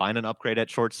they can find an upgrade at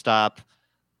shortstop,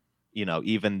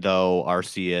 even though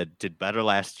Arcia did better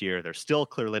last year, they're still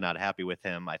clearly not happy with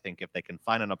him. I think if they can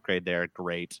find an upgrade there,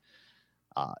 great.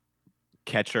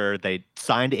 Catcher, they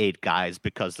signed 8 guys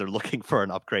because they're looking for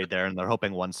an upgrade there and they're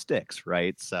hoping one sticks,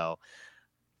 right? So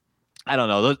I don't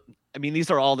know. These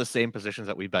are all the same positions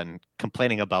that we've been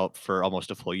complaining about for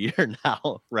almost a full year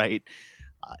now, right?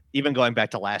 Even going back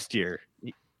to last year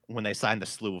when they signed the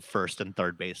slew of first and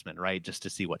third baseman, right? Just to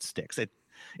see what sticks.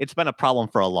 It's been a problem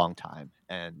for a long time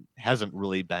and hasn't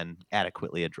really been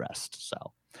adequately addressed.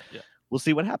 So we'll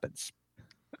see what happens.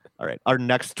 All right. Our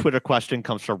next Twitter question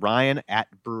comes from Ryan at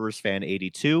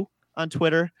BrewersFan82 on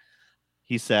Twitter.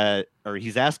 He's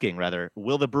asking,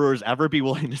 will the Brewers ever be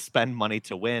willing to spend money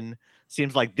to win?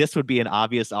 Seems like this would be an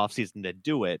obvious offseason to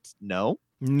do it. No?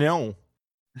 No.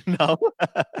 No?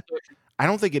 I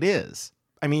don't think it is.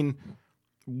 I mean,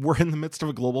 we're in the midst of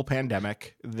a global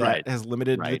pandemic that has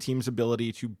limited the team's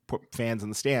ability to put fans in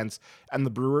the stands. And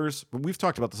the Brewers, we've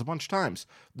talked about this a bunch of times,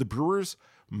 the Brewers,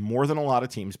 more than a lot of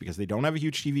teams, because they don't have a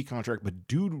huge TV contract, but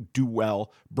do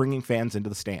well bringing fans into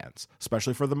the stands,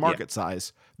 especially for the market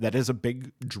size. That is a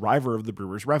big driver of the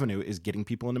Brewers' revenue, is getting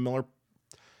people into Miller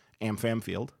AmFam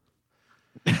Field.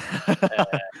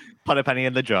 Put a penny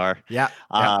in the jar. Yeah.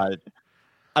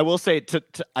 I will say,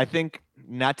 I think,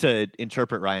 not to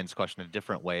interpret Ryan's question a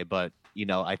different way, but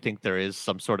I think there is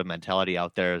some sort of mentality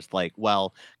out there is like,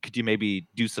 well, could you maybe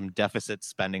do some deficit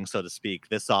spending, so to speak,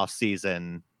 this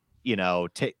offseason,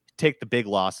 take the big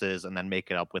losses and then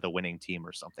make it up with a winning team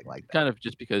or something like that. Kind of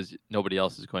just because nobody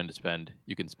else is going to spend,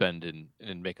 you can spend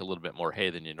and make a little bit more hay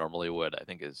than you normally would, I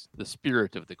think is the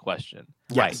spirit of the question.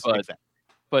 Yes.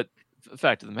 But the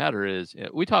fact of the matter is,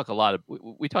 we talk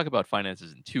about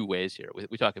finances in 2 ways here.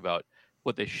 We talk about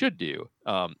what they should do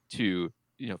to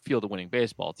field a winning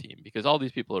baseball team, because all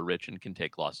these people are rich and can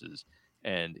take losses,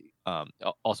 and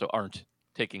also aren't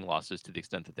taking losses to the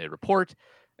extent that they report.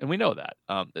 And we know that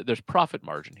there's profit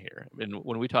margin here. And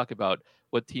when we talk about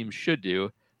what teams should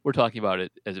do, we're talking about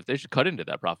it as if they should cut into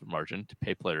that profit margin to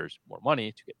pay players more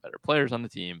money, to get better players on the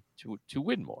team, to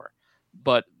win more.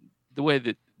 But the way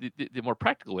that the more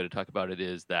practical way to talk about it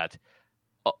is that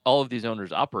all of these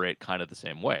owners operate kind of the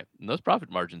same way. And those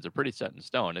profit margins are pretty set in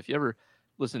stone. If you ever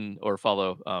listen or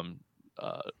follow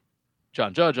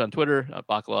John Judge on Twitter,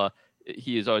 Bacala,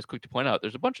 he is always quick to point out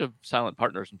there's a bunch of silent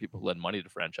partners and people who lend money to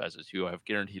franchises who have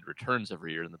guaranteed returns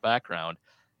every year in the background.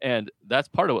 And that's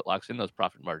part of what locks in those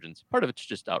profit margins. Part of it's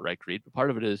just outright greed, but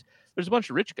part of it is there's a bunch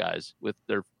of rich guys with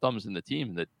their thumbs in the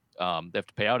team that they have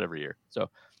to pay out every year. So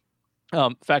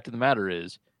fact of the matter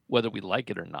is, whether we like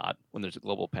it or not, when there's a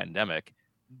global pandemic,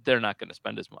 they're not going to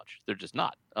spend as much. They're just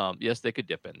not. Yes, they could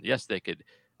dip in. Yes, they could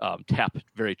tap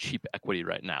very cheap equity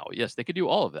right now. Yes, they could do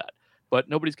all of that. But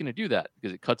nobody's going to do that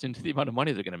because it cuts into the amount of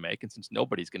money they're going to make. And since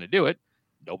nobody's going to do it,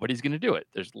 nobody's going to do it.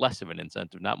 There's less of an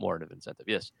incentive, not more of an incentive.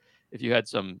 Yes, if you had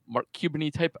some Mark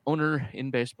Cuban type owner in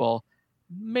baseball,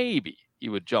 maybe he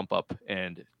would jump up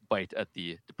and bite at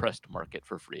the depressed market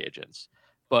for free agents.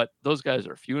 But those guys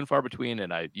are few and far between,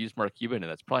 and I used Mark Cuban,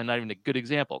 and that's probably not even a good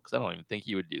example because I don't even think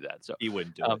he would do that. So He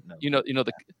wouldn't do it. No.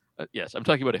 Yes, I'm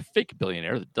talking about a fake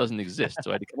billionaire that doesn't exist. So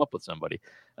I had to come up with somebody.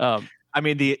 I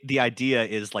mean, the idea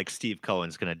is like Steve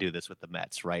Cohen's going to do this with the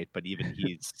Mets, right? But even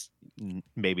he's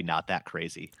maybe not that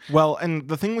crazy. Well, and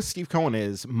the thing with Steve Cohen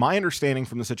is, my understanding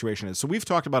from the situation is, so we've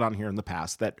talked about on here in the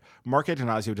past that Mark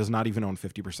Attanasio does not even own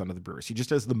 50% of the Brewers. He just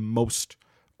has the most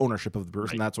ownership of the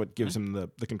Brewers, and that's what gives him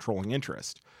the controlling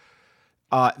interest.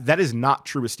 That is not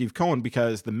true with Steve Cohen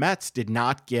because the Mets did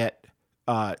not get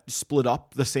split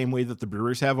up the same way that the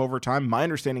Brewers have over time. My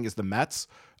understanding is the Mets,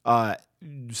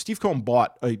 Steve Cohen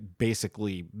bought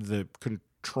basically the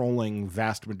controlling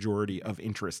vast majority of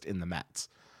interest in the Mets,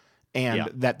 and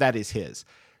that is his.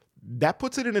 That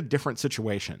puts it in a different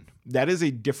situation. That is a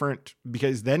different,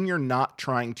 because then you're not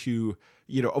trying to,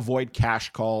 avoid cash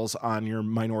calls on your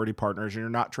minority partners, and you're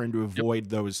not trying to avoid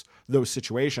those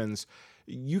situations.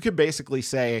 You could basically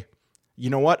say, you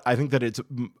know what? I think that it's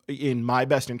in my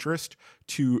best interest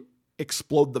to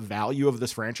explode the value of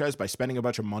this franchise by spending a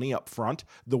bunch of money up front,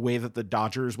 the way that the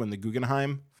Dodgers, when the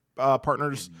Guggenheim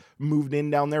partners moved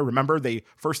in down there. Remember,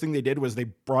 first thing they did was they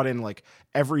brought in like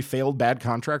every failed bad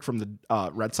contract from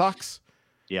the Red Sox.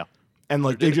 Yeah. And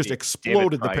like they just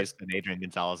exploded David Price and Adrian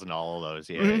Gonzalez and all of those.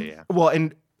 Yeah, yeah. Well,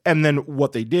 and then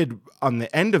what they did on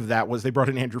the end of that was they brought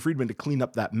in Andrew Friedman to clean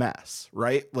up that mess,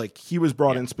 right? Like he was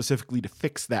brought in specifically to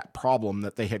fix that problem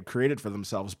that they had created for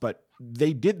themselves. But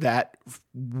they did that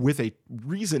with a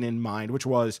reason in mind, which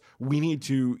was we need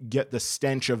to get the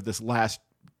stench of this last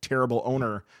terrible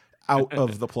owner out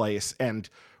of the place. And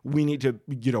we need to,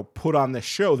 put on this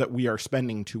show that we are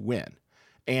spending to win.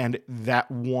 And that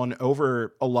won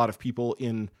over a lot of people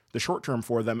in the short term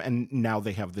for them. And now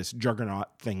they have this juggernaut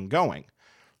thing going.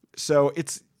 So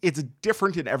it's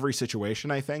different in every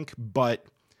situation, I think. But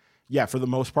yeah, for the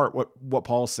most part, what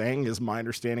Paul's saying is my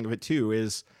understanding of it too,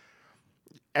 is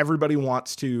everybody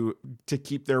wants to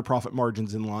keep their profit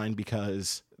margins in line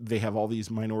because they have all these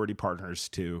minority partners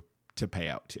to pay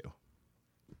out to.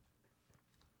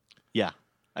 Yeah.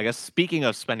 I guess speaking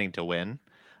of spending to win,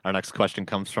 our next question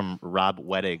comes from Rob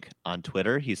Wettig on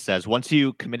Twitter. He says, once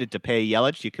you committed to pay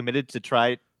Yelich, you committed to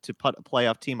try to put a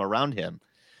playoff team around him.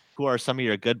 Who are some of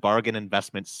your good bargain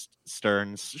investments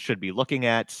Stearns should be looking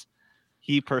at?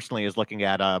 He personally is looking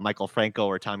at Michael Franco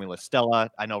or Tommy La Stella.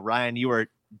 I know, Ryan, you were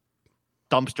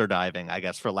dumpster diving, I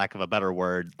guess, for lack of a better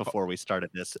word, before we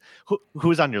started this.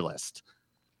 Who's on your list?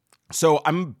 So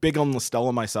I'm big on La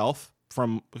Stella myself.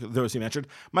 From those you mentioned,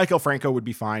 Michael Franco would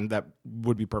be fine. That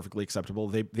would be perfectly acceptable.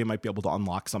 They might be able to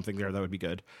unlock something there that would be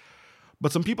good.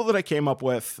 But some people that I came up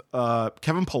with,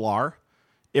 Kevin Pillar,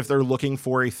 if they're looking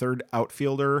for a fourth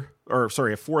outfielder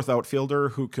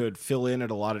who could fill in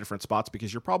at a lot of different spots,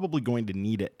 because you're probably going to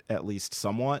need it at least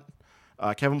somewhat.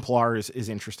 Kevin Pillar is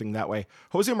interesting that way.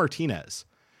 Jose Martinez,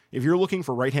 if you're looking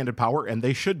for right-handed power, and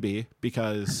they should be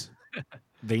because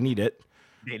they need it.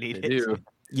 They need They it. do.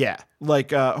 Yeah,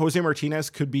 like Jose Martinez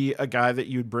could be a guy that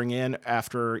you'd bring in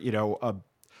after,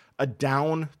 a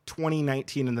down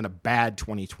 2019 and then a bad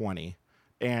 2020.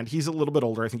 And he's a little bit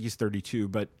older. I think he's 32,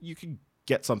 but you could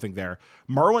get something there.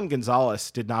 Marwin Gonzalez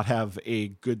did not have a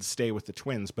good stay with the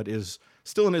Twins, but is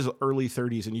still in his early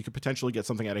 30s, and you could potentially get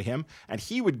something out of him. And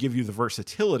he would give you the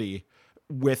versatility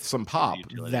with some pop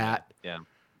that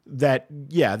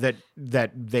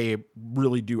they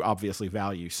really do obviously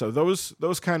value. So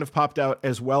those kind of popped out,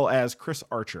 as well as Chris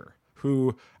Archer,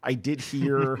 who I did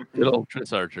hear. Good old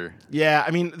Chris Archer. Yeah,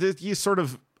 I mean, he's sort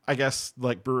of, I guess,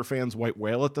 like Brewer fans' white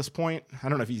whale at this point. I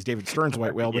don't know if he's David Stern's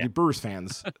white whale, but he's Brewers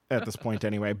fans at this point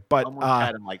anyway. But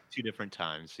had him like two different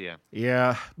times.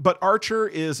 Yeah. But Archer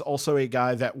is also a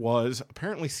guy that was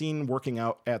apparently seen working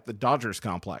out at the Dodgers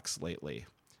complex lately,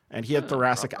 and he had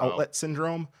thoracic outlet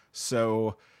syndrome.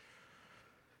 So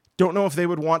don't know if they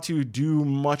would want to do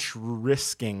much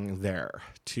risking there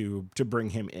to bring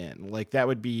him in. Like that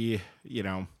would be,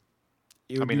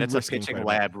 It's a pitching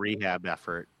lab rehab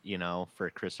effort, for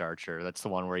Chris Archer. That's the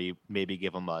one where you maybe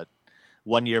give him a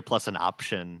 1 year plus an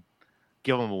option,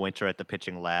 give him a winter at the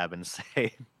pitching lab and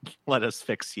say, let us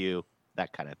fix you,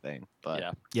 that kind of thing.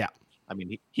 But yeah. I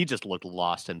mean, he just looked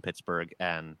lost in Pittsburgh,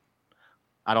 and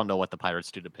I don't know what the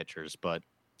Pirates do to pitchers, but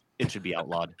it should be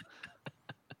outlawed.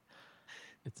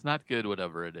 It's not good,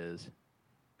 whatever it is.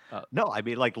 No, I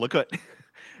mean, like, look at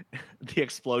the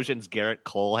explosions Garrett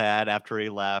Cole had after he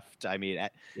left. I mean,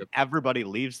 everybody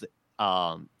leaves.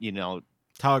 You know,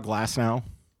 Tyler Glasnow.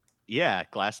 yeah,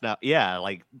 Glasnow. Yeah,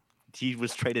 like he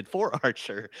was traded for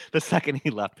Archer the second he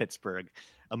left Pittsburgh.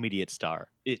 Immediate star.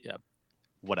 Yeah.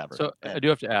 Whatever. So I do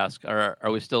have to ask: Are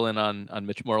we still in on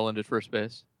Mitch Moreland at first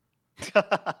base?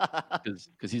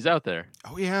 Because he's out there.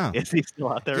 Oh yeah. Is he still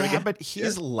out there Yeah, again? but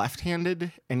he's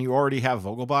left-handed, and you already have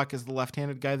Vogelbach as the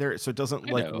left-handed guy there, so it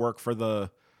doesn't I know. work for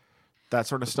that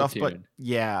sort of stuff. But platoon.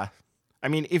 yeah, I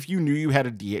mean, if you knew you had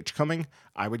a DH coming,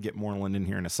 I would get Moreland in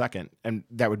here in a second, and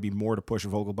that would be more to push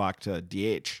Vogelbach to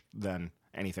DH than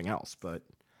anything else. But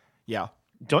yeah,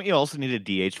 Don't you also need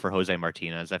a DH for Jose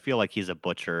Martinez? I feel like he's a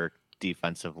butcher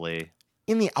defensively.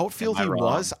 in the outfield Am I he wrong?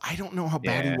 was. I don't know how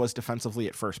bad he Yeah. was defensively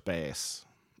at first base.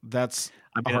 That's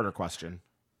I a mean, harder question.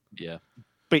 Yeah.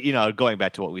 But going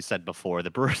back to what we said before,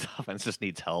 the Brewers offense just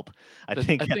needs help. I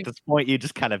think at this point you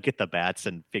just kind of get the bats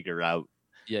and figure out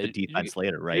Yeah. the defense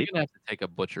later, You're right? gonna have to take a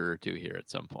butcher or two here at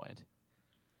some point.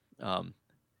 I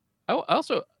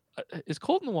also is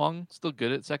Colton Wong still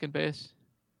good at second base?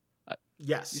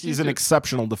 Yes, He's he's an good.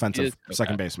 exceptional defensive He is? Okay.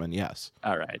 second baseman. Yes.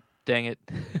 All right. Dang it.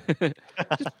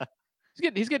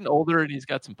 he's getting older and he's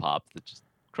got some pop that just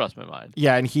crossed my mind.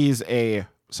 Yeah, and he's a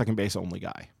second base only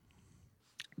guy.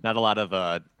 Not a lot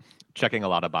of checking a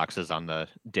lot of boxes on the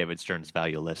David Stearns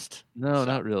value list. No,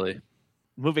 not really.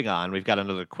 Moving on, we've got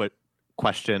another quick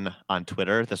question on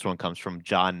Twitter. This one comes from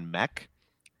John Meck.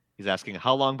 He's asking,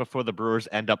 how long before the Brewers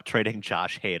end up trading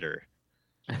Josh Hader?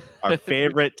 Our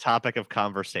favorite topic of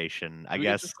conversation, I Do we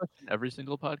get guess. this question every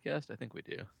single podcast? I think we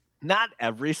do. Not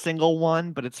every single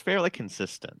one, but it's fairly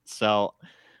consistent. So,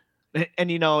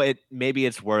 and maybe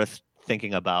it's worth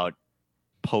thinking about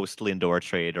post Lindor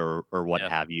trade or what Yeah.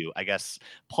 have you. I guess,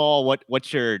 Paul,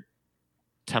 what's your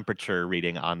temperature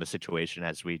reading on the situation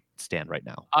as we stand right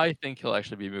now? I think he'll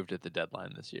actually be moved at the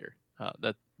deadline this year.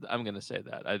 That I'm going to say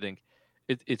that. I think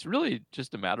it's really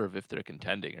just a matter of if they're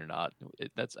contending or not.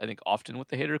 That's I think often what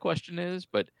the Hader question is,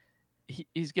 but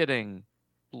he's getting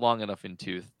long enough in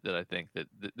tooth that I think that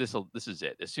this is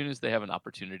it. As soon as they have an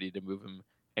opportunity to move him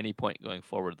any point going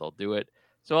forward, they'll do it.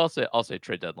 So I'll say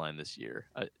trade deadline this year.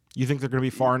 You think they're going to be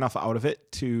far enough out of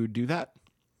it to do that?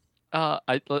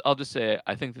 I'll just say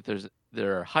I think that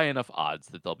there are high enough odds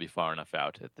that they'll be far enough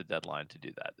out at the deadline to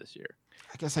do that this year.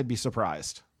 I guess I'd be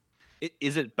surprised.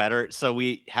 Is it better? So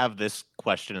we have this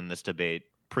question in this debate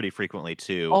pretty frequently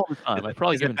too. All the time. I've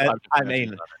probably Is it given bet- 5 I different mean,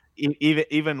 answers on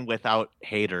even without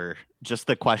Hader, just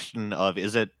the question of,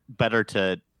 is it better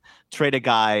to trade a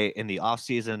guy in the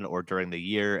offseason or during the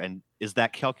year? And is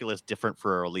that calculus different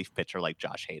for a relief pitcher like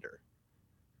Josh Hader?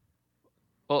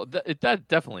 Well, that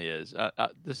definitely is.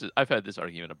 I've had this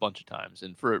argument a bunch of times,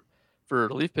 and for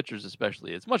relief pitchers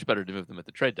especially, it's much better to move them at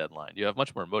the trade deadline. You have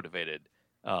much more motivated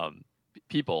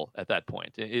people at that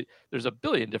point. There's a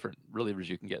billion different relievers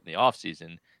you can get in the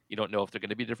offseason. You don't know if they're going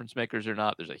to be difference makers or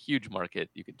not. There's a huge market.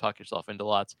 You can talk yourself into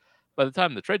lots. By the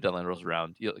time the trade deadline rolls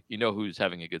around, you know who's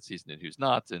having a good season and who's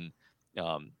not, and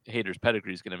Hader's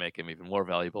pedigree is going to make him even more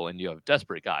valuable. And you have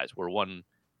desperate guys where one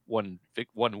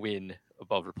win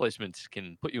above replacement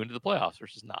can put you into the playoffs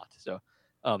versus not. So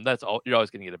that's all. You're always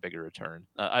going to get a bigger return.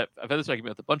 I've had this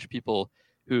argument with a bunch of people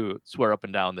who swear up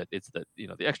and down that it's the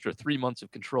extra 3 months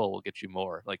of control will get you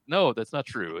more. Like, no, that's not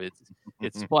true.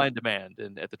 It's supply and demand,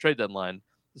 and at the trade deadline,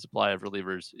 the supply of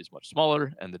relievers is much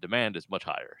smaller and the demand is much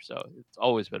higher. So it's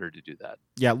always better to do that.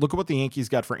 Yeah, look at what the Yankees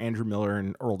got for Andrew Miller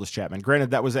and Aroldis Chapman.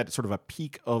 Granted, that was at sort of a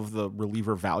peak of the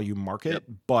reliever value market,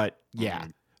 but yeah,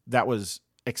 that was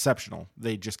exceptional.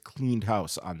 They just cleaned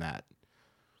house on that.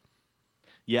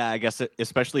 Yeah, I guess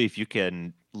especially if you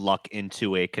can luck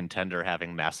into a contender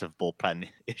having massive bullpen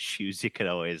issues, you could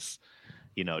always,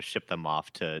 ship them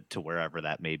off to wherever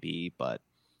that may be. But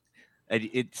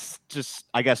it's just,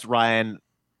 I guess, Ryan,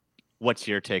 what's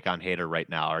your take on Hader right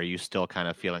now? Are you still kind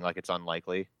of feeling like it's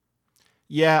unlikely?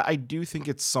 Yeah, I do think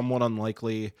it's somewhat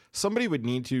unlikely. Somebody would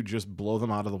need to just blow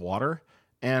them out of the water.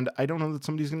 And I don't know that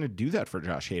somebody's going to do that for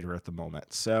Josh Hader at the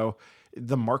moment. So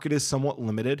the market is somewhat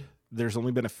limited. There's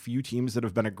only been a few teams that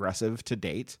have been aggressive to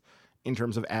date in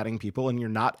terms of adding people. And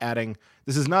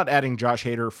this is not adding Josh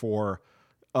Hader for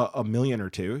 $1 million or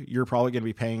 $2 million. You're probably going to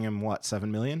be paying him, $7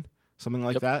 million? Something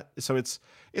like that. So it's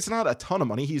not a ton of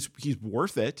money. He's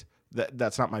worth it.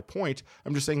 That's not my point.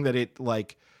 I'm just saying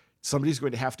that somebody's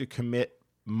going to have to commit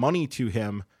money to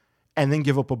him and then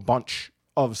give up a bunch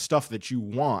of stuff that you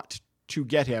want to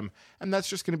get him. And that's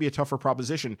just going to be a tougher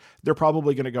proposition. They're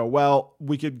probably going to go, well,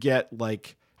 we could get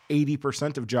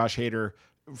 80% of Josh Hader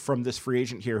from this free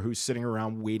agent here who's sitting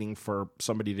around waiting for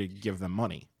somebody to give them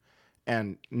money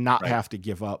and not have to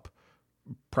give up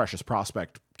precious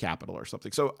prospect capital or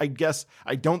something. So I guess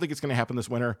I don't think it's going to happen this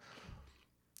winter.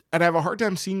 And I have a hard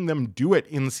time seeing them do it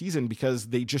in the season because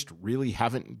they just really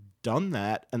haven't done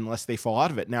that unless they fall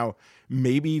out of it. Now,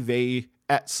 maybe they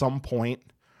at some point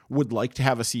would like to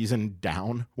have a season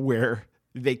down where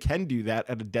they can do that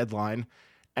at a deadline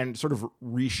and sort of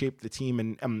reshape the team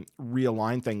and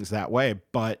realign things that way.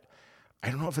 But I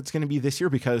don't know if it's going to be this year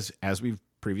because, as we've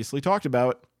previously talked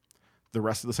about, the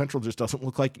rest of the Central just doesn't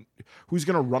look like who's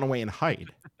going to run away and hide,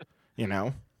 you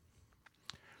know?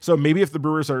 So maybe if the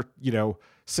Brewers are,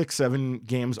 6-7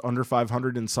 games under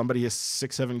 500 and somebody is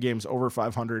 6-7 games over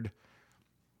 500,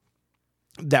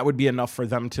 that would be enough for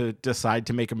them to decide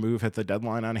to make a move at the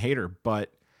deadline on Hader.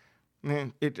 But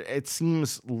it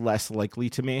seems less likely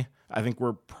to me. I think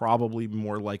we're probably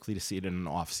more likely to see it in an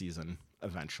off season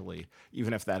eventually,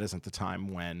 even if that isn't the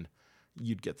time when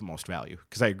you'd get the most value.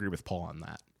 Because I agree with Paul on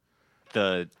that.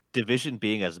 The division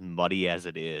being as muddy as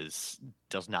it is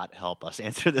does not help us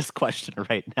answer this question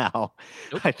right now.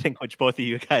 Nope. I think, which both of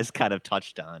you guys kind of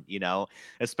touched on,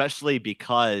 especially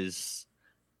because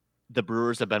the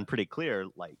Brewers have been pretty clear,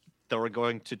 like they were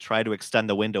going to try to extend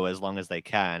the window as long as they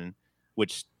can,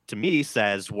 which to me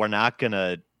says we're not going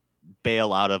to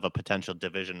bail out of a potential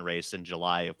division race in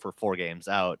July for 4 games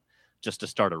out just to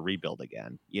start a rebuild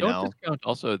again. Don't discount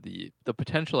also the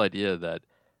potential idea that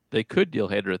they could deal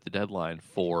Hader at the deadline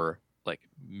for like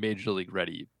major league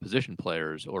ready position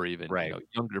players or even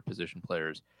younger position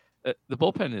players. The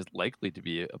bullpen is likely to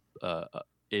be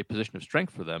a position of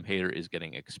strength for them. Hader is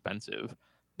getting expensive.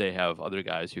 They have other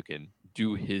guys who can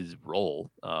do his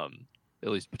role, at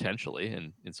least potentially,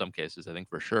 and in some cases, I think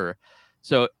for sure.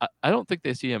 So I don't think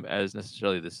they see him as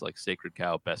necessarily this like sacred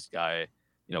cow, best guy,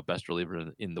 best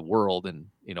reliever in the world and,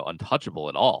 untouchable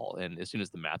at all. And as soon as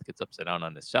the math gets upside down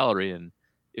on his salary and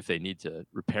if they need to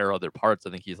repair other parts, I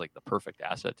think he's like the perfect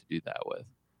asset to do that with.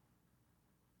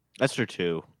 That's true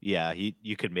too. Yeah,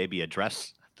 you could maybe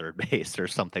address third base or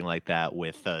something like that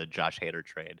with a Josh Hader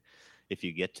trade if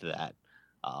you get to that.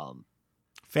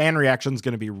 Fan reaction is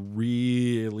going to be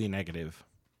really negative.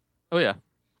 Oh yeah,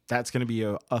 that's going to be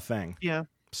a thing. Yeah.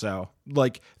 So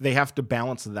like they have to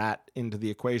balance that into the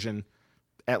equation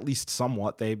at least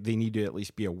somewhat. They need to at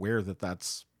least be aware that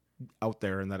that's out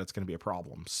there and that it's going to be a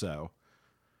problem. So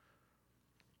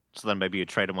then maybe you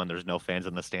trade him when there's no fans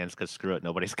in the stands because screw it,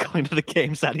 nobody's going to the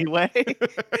games anyway.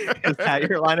 Is that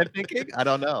your line of thinking? I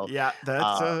don't know. Yeah,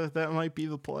 that's that might be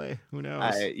the play. Who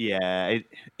knows?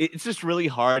 It's just really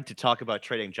hard to talk about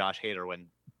trading Josh Hader when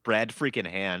Brad freaking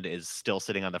Hand is still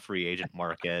sitting on the free agent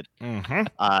market,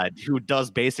 who does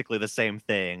basically the same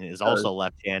thing, is also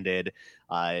left-handed,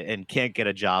 and can't get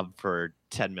a job for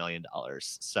 $10 million.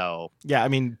 So yeah, I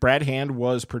mean, Brad Hand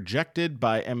was projected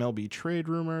by MLB Trade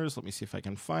Rumors. Let me see if I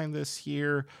can find this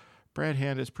here. Brad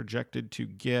Hand is projected to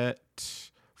get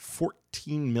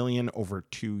 $14 million over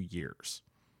 2 years.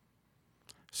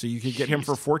 So you could get him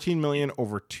for $14 million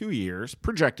over 2 years,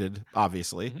 projected,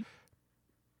 obviously.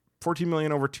 $14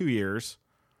 million over 2 years,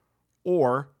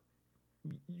 or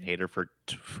Hader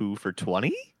for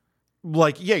 20.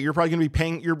 Like, yeah, you're probably going to be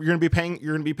paying. You're going to be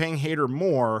paying Hader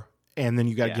more, and then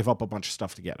you got to give up a bunch of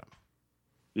stuff to get him.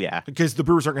 Yeah, because the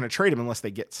Brewers aren't going to trade him unless they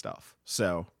get stuff.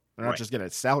 So they're not just going to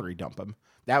salary dump him.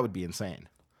 That would be insane.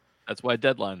 That's why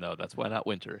deadline though. That's why not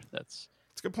winter. That's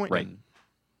a good point. Right.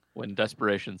 When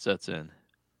desperation sets in.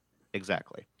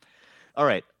 Exactly. All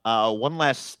right. One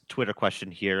last Twitter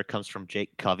question here. It comes from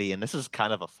Jake Covey, and this is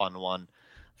kind of a fun one.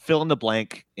 Fill in the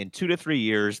blank. In 2 to 3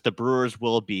 years, the Brewers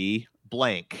will be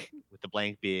blank, with the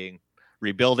blank being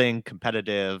rebuilding,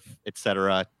 competitive,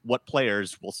 etc. What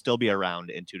players will still be around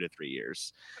in 2 to 3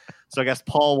 years? So I guess,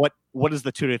 Paul, what does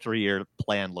the 2 to 3 year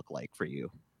plan look like for you?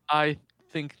 I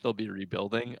think they'll be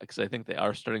rebuilding because I think they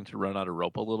are starting to run out of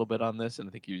rope a little bit on this, and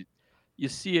I think you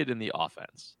see it in the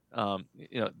offense.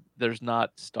 There's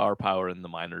not star power in the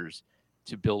minors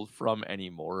to build from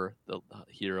anymore. The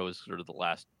Hero is sort of the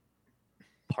last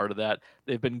part of that.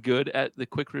 They've been good at the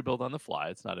quick rebuild on the fly.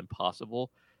 It's not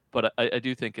impossible, but I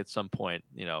do think at some point,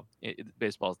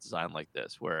 baseball is designed like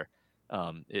this, where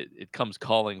it comes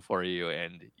calling for you,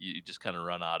 and you just kind of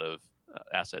run out of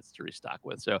assets to restock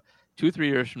with. So 2-3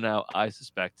 years from now, I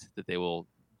suspect that they will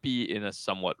be in a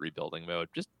somewhat rebuilding mode.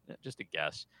 Just a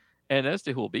guess. And as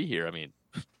to who will be here, I mean,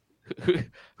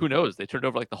 who knows? They turned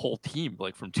over like the whole team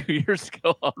like from 2 years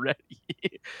ago already.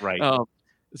 Right.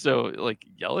 So like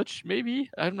Yelich, maybe.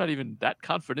 I'm not even that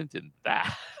confident in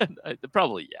that.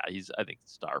 Probably, yeah. He's, I think,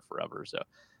 star forever. So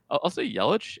I'll say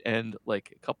Yelich and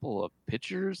like a couple of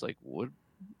pitchers like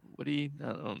Woody.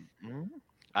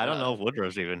 I don't know if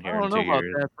Woodrow's even here I don't in know 2 about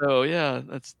years. that though. Yeah,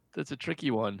 that's a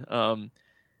tricky one.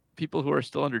 people who are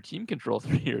still under team control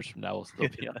 3 years from now will still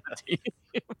be on the team.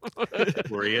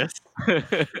 Glorious.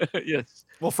 Yes.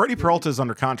 Well, Freddie Peralta is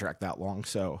under contract that long,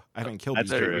 so I think he'll be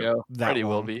There you here go. that Freddie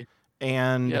long. will be.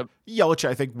 And Yep. Yelich,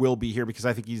 I think, will be here because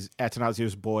I think he's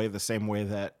Atanasio's boy the same way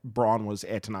that Braun was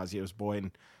Atanasio's boy.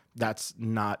 And that's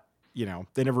not,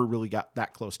 they never really got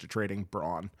that close to trading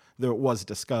Braun, though it was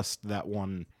discussed that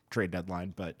one trade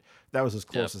deadline, but that was as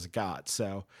close as it got.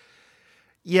 So,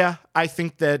 yeah, I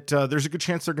think that there's a good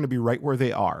chance they're going to be right where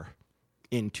they are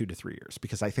in 2 to 3 years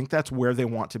because I think that's where they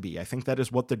want to be. I think that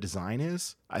is what the design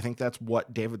is. I think that's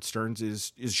what David Stearns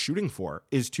is shooting for,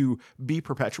 is to be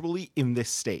perpetually in this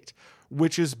state,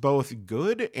 which is both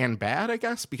good and bad, I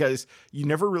guess, because you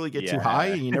never really get too high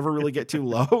and you never really get too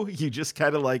low. You just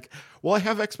kind of like, well, I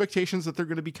have expectations that they're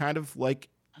going to be kind of like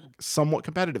somewhat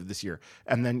competitive this year.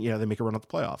 And then, they make a run at the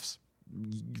playoffs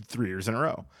 3 years in a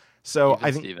row. So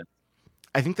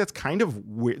I think that's kind of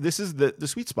where this is the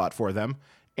sweet spot for them.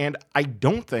 And I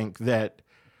don't think that,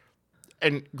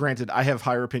 and granted, I have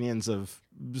higher opinions of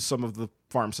some of the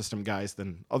farm system guys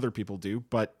than other people do,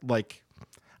 but like,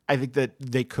 I think that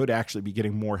they could actually be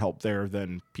getting more help there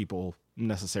than people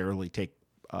necessarily take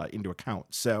into account.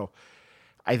 So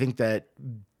I think that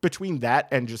between that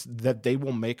and just that they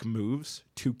will make moves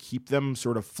to keep them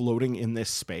sort of floating in this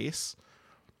space,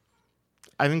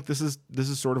 I think this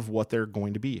is sort of what they're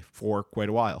going to be for quite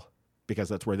a while because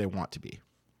that's where they want to be.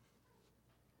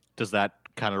 Does that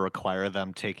kind of require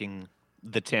them taking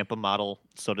the Tampa model,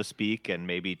 so to speak, and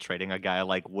maybe trading a guy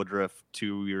like Woodruff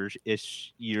 2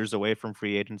 years away from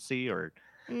free agency, or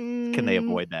can they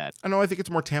avoid that? I know. I think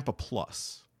it's more Tampa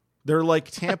plus. They're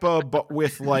like Tampa, but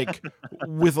with like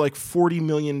 $40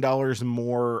 million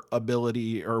more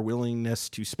ability or willingness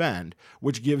to spend,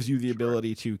 which gives you the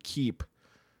ability to keep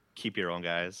your own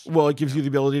guys. Well, it gives you the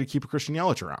ability to keep a Christian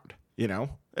Yelich around.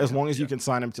 As long as you can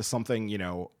sign him to something,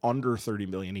 under $30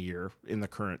 million a year in the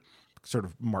current sort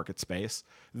of market space,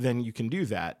 then you can do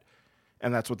that.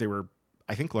 And that's what they were,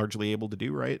 I think, largely able to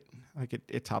do, right? Like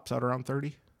it tops out around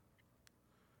 30.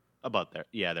 About there.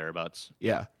 Yeah, thereabouts.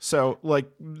 Yeah. So like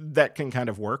that can kind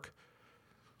of work.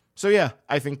 So yeah,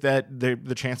 I think that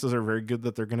the chances are very good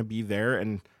that they're going to be there.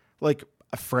 And like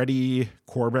Freddie,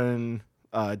 Corbin,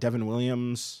 Devin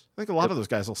Williams, I think a lot of those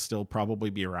guys will still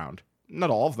probably be around. Not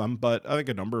all of them, but I think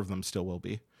a number of them still will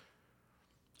be.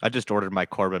 I just ordered my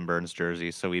Corbin Burns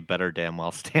jersey, so he better damn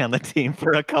well stay on the team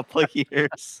for a couple of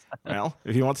years. Well,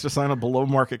 if he wants to sign a below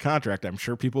market contract, I'm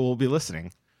sure people will be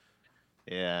listening.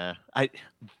 Yeah.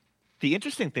 The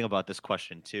interesting thing about this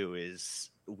question too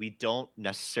is we don't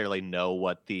necessarily know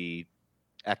what the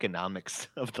economics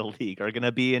of the league are going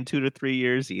to be in 2 to 3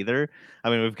 years either. I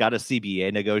mean, we've got a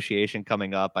CBA negotiation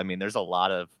coming up. I mean, there's a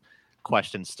lot of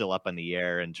questions still up in the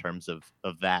air in terms of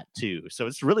that too. So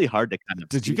it's really hard to kind of.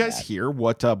 Did you guys hear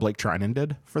what Blake Trinan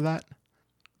did for that?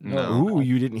 No. Ooh,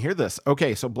 you didn't hear this.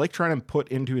 Okay, so Blake Trinan put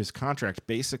into his contract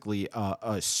basically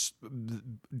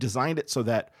designed it so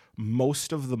that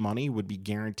most of the money would be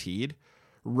guaranteed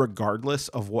regardless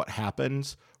of what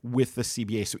happens with the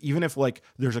CBA. So even if like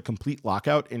there's a complete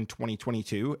lockout in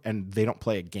 2022 and they don't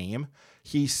play a game,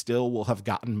 he still will have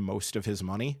gotten most of his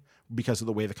money because of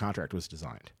the way the contract was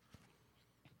designed.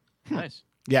 Nice.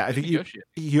 Yeah, I think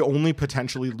he only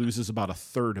potentially loses about a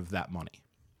third of that money.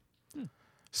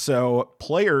 So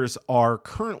players are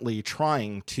currently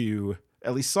trying to,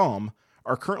 at least some,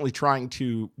 are currently trying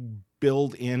to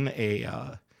build in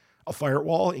a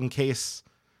firewall in case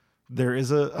there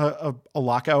is a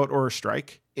lockout or a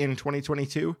strike in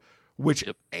 2022, which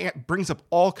brings up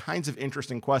all kinds of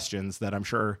interesting questions that I'm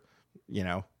sure,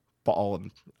 Paul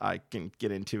and I can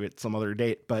get into at some other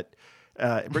date, but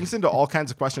it brings into all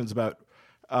kinds of questions about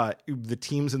the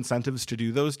team's incentives to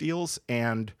do those deals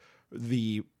and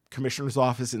the commissioner's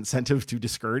office incentive to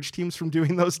discourage teams from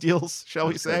doing those deals, shall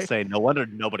we say? No wonder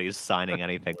nobody's signing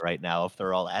anything right now if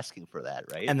they're all asking for that,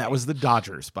 right? And that was the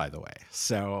Dodgers, by the way.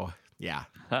 So, yeah.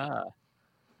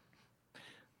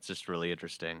 It's just really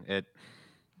interesting.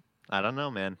 I don't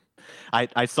know, man.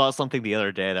 I saw something the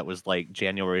other day that was like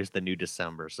January is the new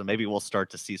December. So maybe we'll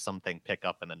start to see something pick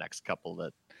up in the next couple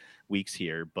of weeks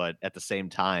here. But at the same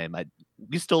time,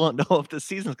 we still don't know if the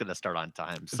season's going to start on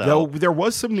time. So though there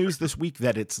was some news this week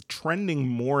that it's trending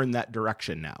more in that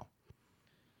direction now.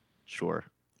 Sure.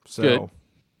 So good.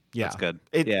 Yeah, that's good.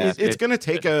 It's going to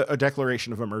take a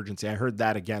declaration of emergency. I heard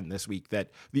that again this week, that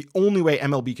the only way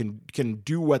MLB can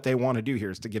do what they want to do here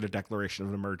is to get a declaration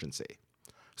of emergency.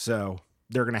 So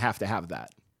they're going to have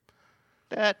that.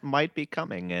 That might be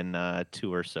coming in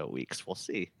 2 or so weeks. We'll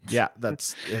see. Yeah,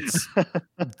 it's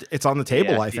on the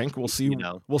table. I think we'll see.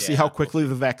 We'll see how quickly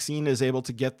the vaccine is able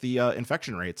to get the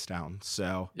infection rates down.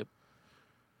 So, yep.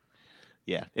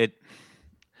 Yeah, it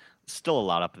still a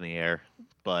lot up in the air,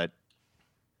 but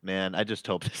man, I just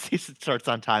hope the season starts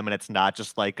on time and it's not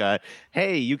just like,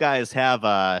 hey, you guys have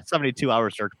 72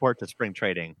 hours to report to spring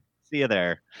trading. See you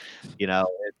there. You know,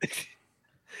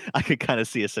 I could kind of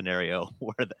see a scenario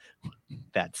where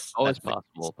that's Always that's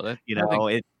possible, but you I think know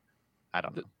it. I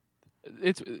don't know.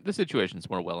 it's the situation's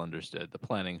more well understood. The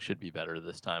planning should be better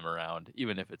this time around,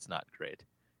 even if it's not great.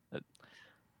 It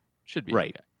should be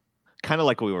Right. okay. Kind of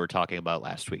like we were talking about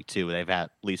last week too. They've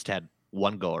at least had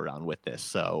one go around with this,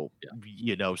 so Yeah.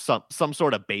 you know some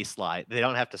sort of baseline. They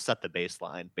don't have to set the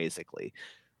baseline basically.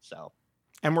 So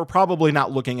And we're probably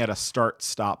not looking at a start,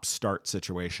 stop, start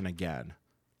situation again.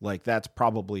 Like that's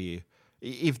probably,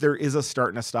 if there is a start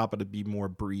and a stop, it'd be more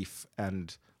brief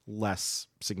and less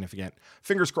significant.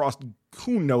 Fingers crossed.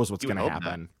 Who knows what's You would going to hope not.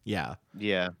 happen? Yeah.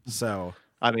 yeah, So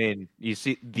I mean, you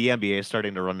see the NBA is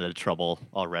starting to run into trouble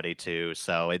already too.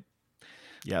 So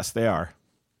yes, they are.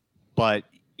 but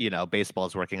you know, baseball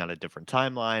is working on a different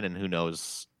timeline, and who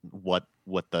knows what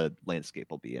the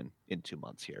landscape will be in 2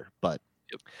 months here. But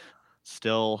Yep.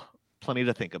 still plenty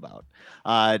to think about.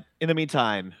 In the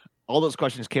meantime, all those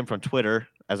questions came from Twitter.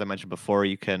 As I mentioned before,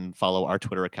 you can follow our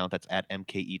Twitter account. That's at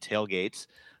MKE Tailgates.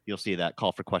 You'll see that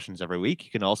call for questions every week.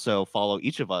 You can also follow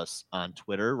each of us on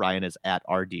Twitter. Ryan is at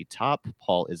RD Top.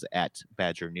 Paul is at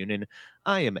Badger Noonan.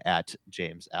 I am at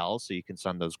James L. So you can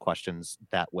send those questions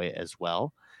that way as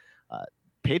well.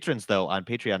 Patrons, though, on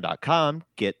patreon.com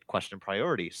get question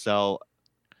priority. So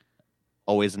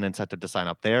always an incentive to sign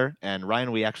up there. And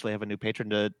Ryan, we actually have a new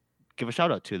patron to give a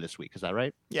shout out to this week. Is that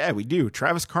right? Yeah, we do.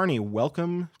 Travis Carney,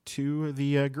 welcome to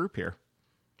the group here.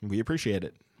 We appreciate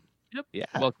it. Yep. Yeah.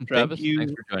 Welcome, Thank Travis. you.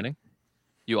 Thanks for joining.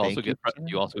 You Thank also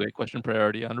you. get question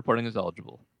priority on reporting as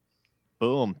eligible.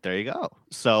 Boom. There you go.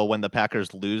 So when the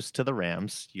Packers lose to the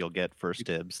Rams, you'll get first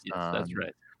dibs. Yes, that's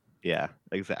right. Yeah,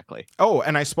 exactly. Oh,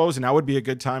 and I suppose now would be a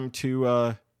good time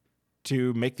to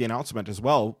make the announcement as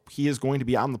well. He is going to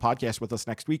be on the podcast with us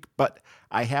next week, but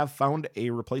I have found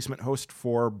a replacement host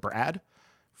for Brad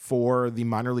for the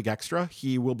Minor League Extra.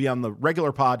 He will be on the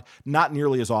regular pod, not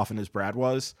nearly as often as Brad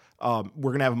was. We're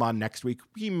going to have him on next week.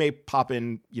 He may pop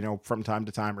in, from time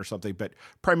to time or something, but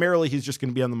primarily he's just going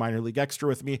to be on the Minor League Extra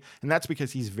with me. And that's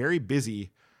because he's very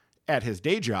busy at his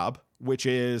day job, which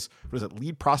is,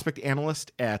 lead prospect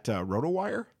analyst at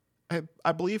RotoWire,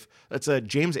 I believe. That's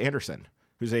James Anderson,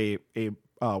 who's a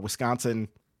Wisconsin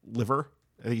liver.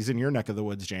 He's in your neck of the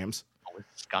woods, James.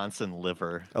 Wisconsin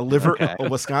liver. A liver, Okay. a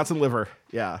Wisconsin liver.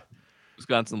 Yeah.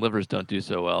 Wisconsin livers don't do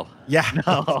so well. Yeah.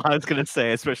 No, I was gonna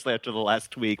say, especially after the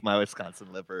last week, my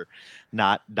Wisconsin liver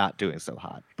not doing so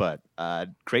hot. But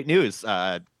great news.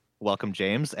 Welcome,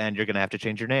 James, and you're gonna have to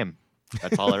change your name.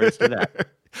 That's all there is to that.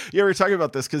 Yeah, we were talking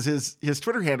about this because his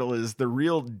Twitter handle is the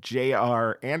real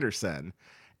J.R. Anderson.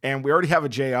 And we already have a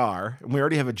JR and we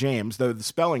already have a James, though the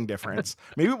spelling difference.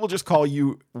 Maybe we'll just call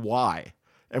you Y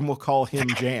and we'll call him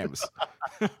James.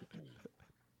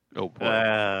 Oh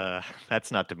boy.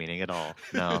 That's not demeaning at all.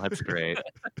 No, that's great.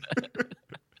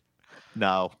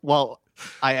 No. Well,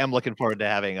 I am looking forward to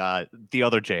having the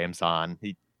other James on.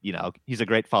 He's a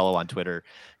great follow on Twitter.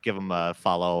 Give him a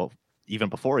follow even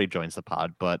before he joins the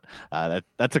pod, but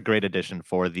that's a great addition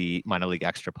for the Minor League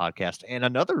Extra podcast. And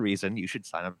another reason you should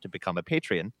sign up to become a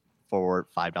Patreon for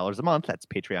 $5 a month. That's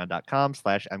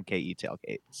patreon.com/MKE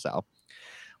Tailgate. So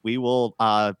we will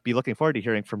be looking forward to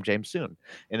hearing from James soon.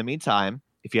 In the meantime,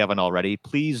 if you haven't already,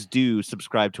 please do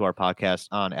subscribe to our podcast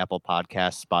on Apple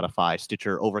Podcasts, Spotify,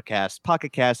 Stitcher, Overcast,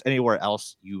 Pocket Cast, anywhere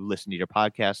else you listen to your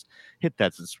podcast. Hit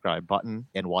that subscribe button.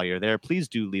 And while you're there, please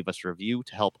do leave us a review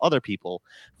to help other people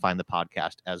find the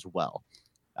podcast as well.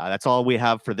 That's all we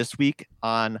have for this week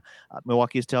on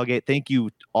Milwaukee's Tailgate. Thank you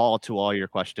all to all your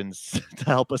questions to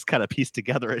help us kind of piece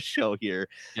together a show here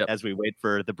as we wait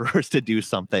for the Brewers to do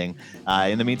something.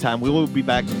 In the meantime, we will be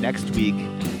back next week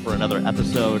for another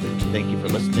episode. Thank you for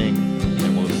listening,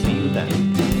 and we'll see you then.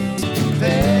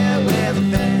 Fair weather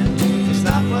fan, it's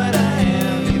not what I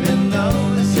am, even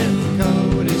though the zip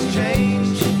code has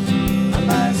changed. I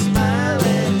might smile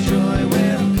and joy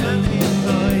where I'm currently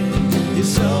employed. Your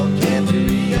soul can't be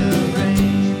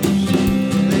rearranged.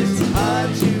 It's hard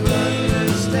to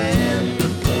understand.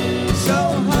 It's so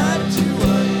hard to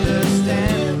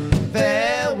understand.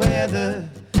 Fair weather,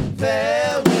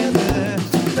 fair weather.